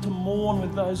we're called to mourn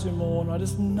with those who mourn. I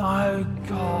just know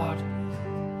God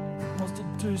wants to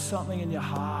do something in your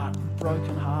heart,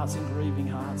 broken hearts and grieving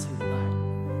hearts here today.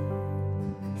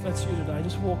 If that's you today,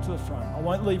 just walk to the front. I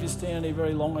won't leave you standing here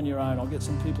very long on your own. I'll get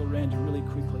some people around you really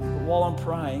quickly. But while I'm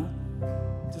praying,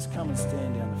 just come and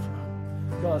stand down the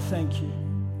front. God, thank you.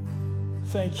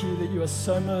 Thank you that you are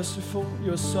so merciful,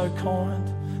 you are so kind,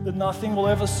 that nothing will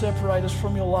ever separate us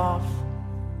from your love.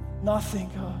 Nothing,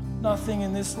 God. Nothing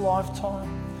in this lifetime.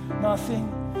 Nothing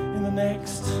in the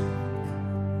next.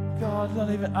 God, not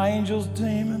even angels,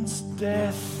 demons,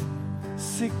 death,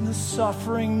 sickness,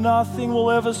 suffering, nothing will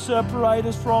ever separate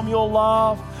us from your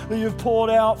love that you've poured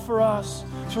out for us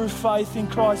through faith in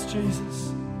Christ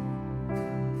Jesus.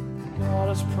 God,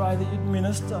 I just pray that you'd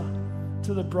minister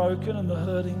to the broken and the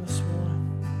hurting this morning.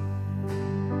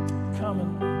 Come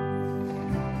and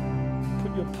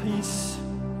put your peace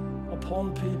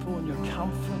upon people and your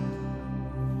comfort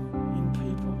in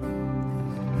people.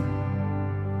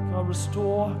 God,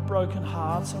 restore broken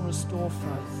hearts and restore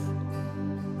faith.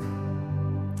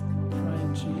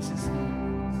 In Jesus' name.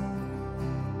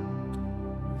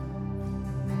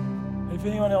 If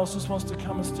anyone else just wants to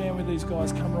come and stand with these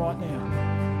guys, come right now.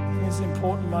 I think it's an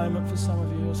important moment for some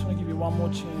of you. I just want to give you one more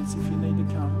chance if you need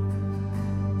to come.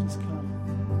 Just come.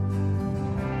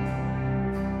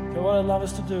 Okay, what I'd love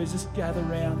us to do is just gather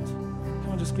round.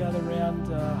 Come on, just gather round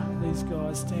these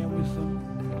guys, stand with them.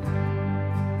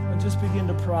 And just begin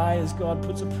to pray as God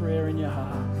puts a prayer in your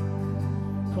heart.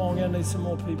 Come on, we're going to need some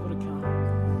more people to come.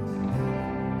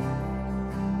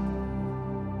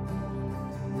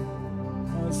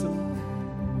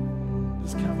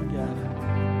 Just come and gather.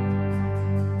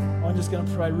 I'm just going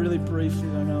to pray really briefly.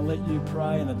 I'm going to let you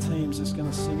pray and the team's just going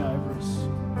to sing over us.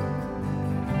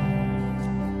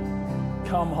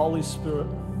 Come, Holy Spirit.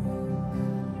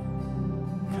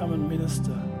 Come and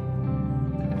minister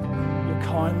your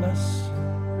kindness,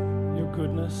 your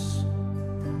goodness,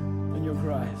 and your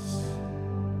grace.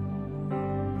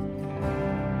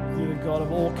 You're the God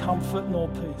of all comfort and all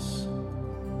peace.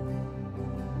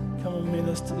 Come and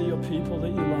minister to your people that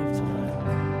you love today.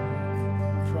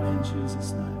 I pray in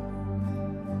Jesus' name.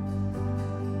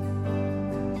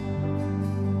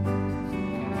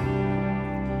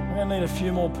 I'm going to need a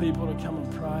few more people to come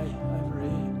and pray over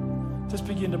here. Just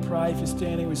begin to pray if you're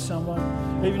standing with someone.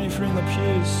 Even if you're in the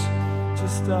pews,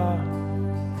 just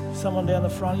someone down the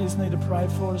front you just need to pray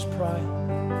for, just pray.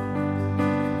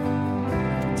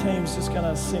 The team's just going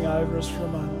to sing over us for a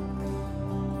moment.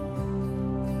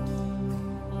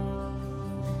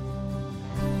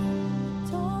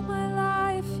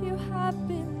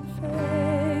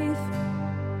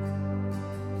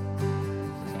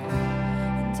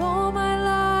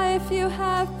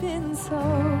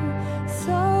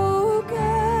 So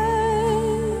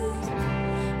good.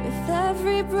 With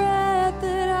every breath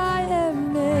that I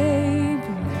am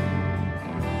able,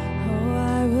 oh,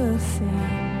 I will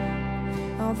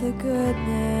sing of the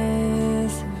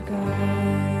goodness of God.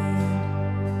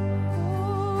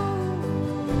 Oh,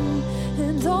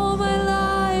 and all my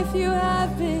life you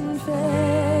have been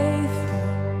faithful,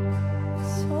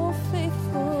 so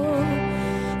faithful.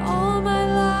 All my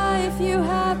life you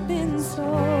have been so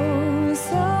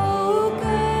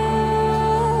good.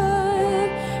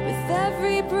 With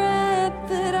every breath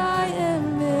that I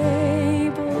am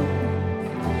able,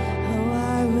 oh,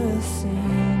 I will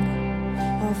sing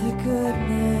of the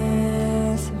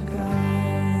goodness of God.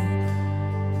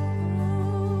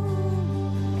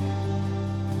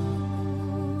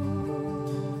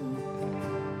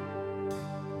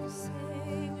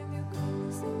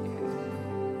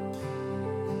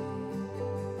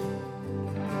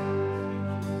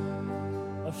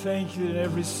 Thank you that in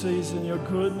every season your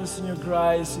goodness and your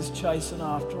grace is chasing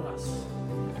after us.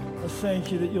 I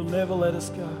thank you that you'll never let us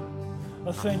go.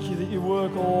 I thank you that you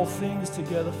work all things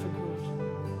together for good.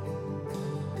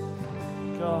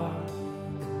 God,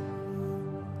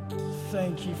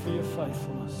 thank you for your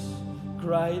faithfulness.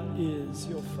 Great is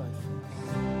your faithfulness.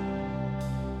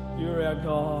 You're our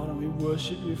God and we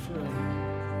worship you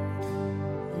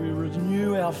forever. We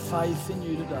renew our faith in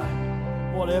you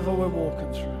today, whatever we're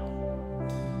walking through.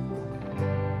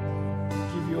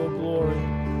 Give your glory,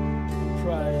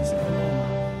 praise and honor.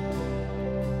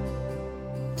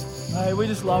 Hey, we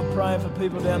just love praying for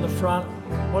people down the front.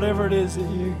 Whatever it is that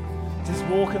you just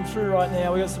walking through right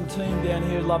now, we got some team down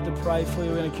here who'd love to pray for you.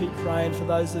 We're going to keep praying for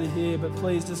those that are here, but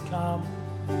please just come.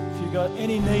 If you've got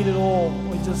any need at all,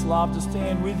 we'd just love to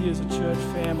stand with you as a church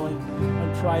family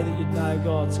and pray that you'd know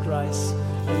God's grace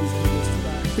and His goodness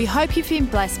today. We hope you've been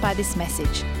blessed by this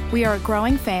message. We are a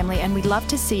growing family and we'd love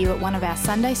to see you at one of our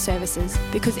Sunday services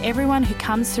because everyone who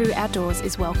comes through our doors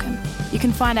is welcome. You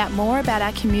can find out more about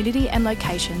our community and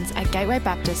locations at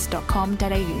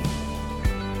gatewaybaptist.com.au.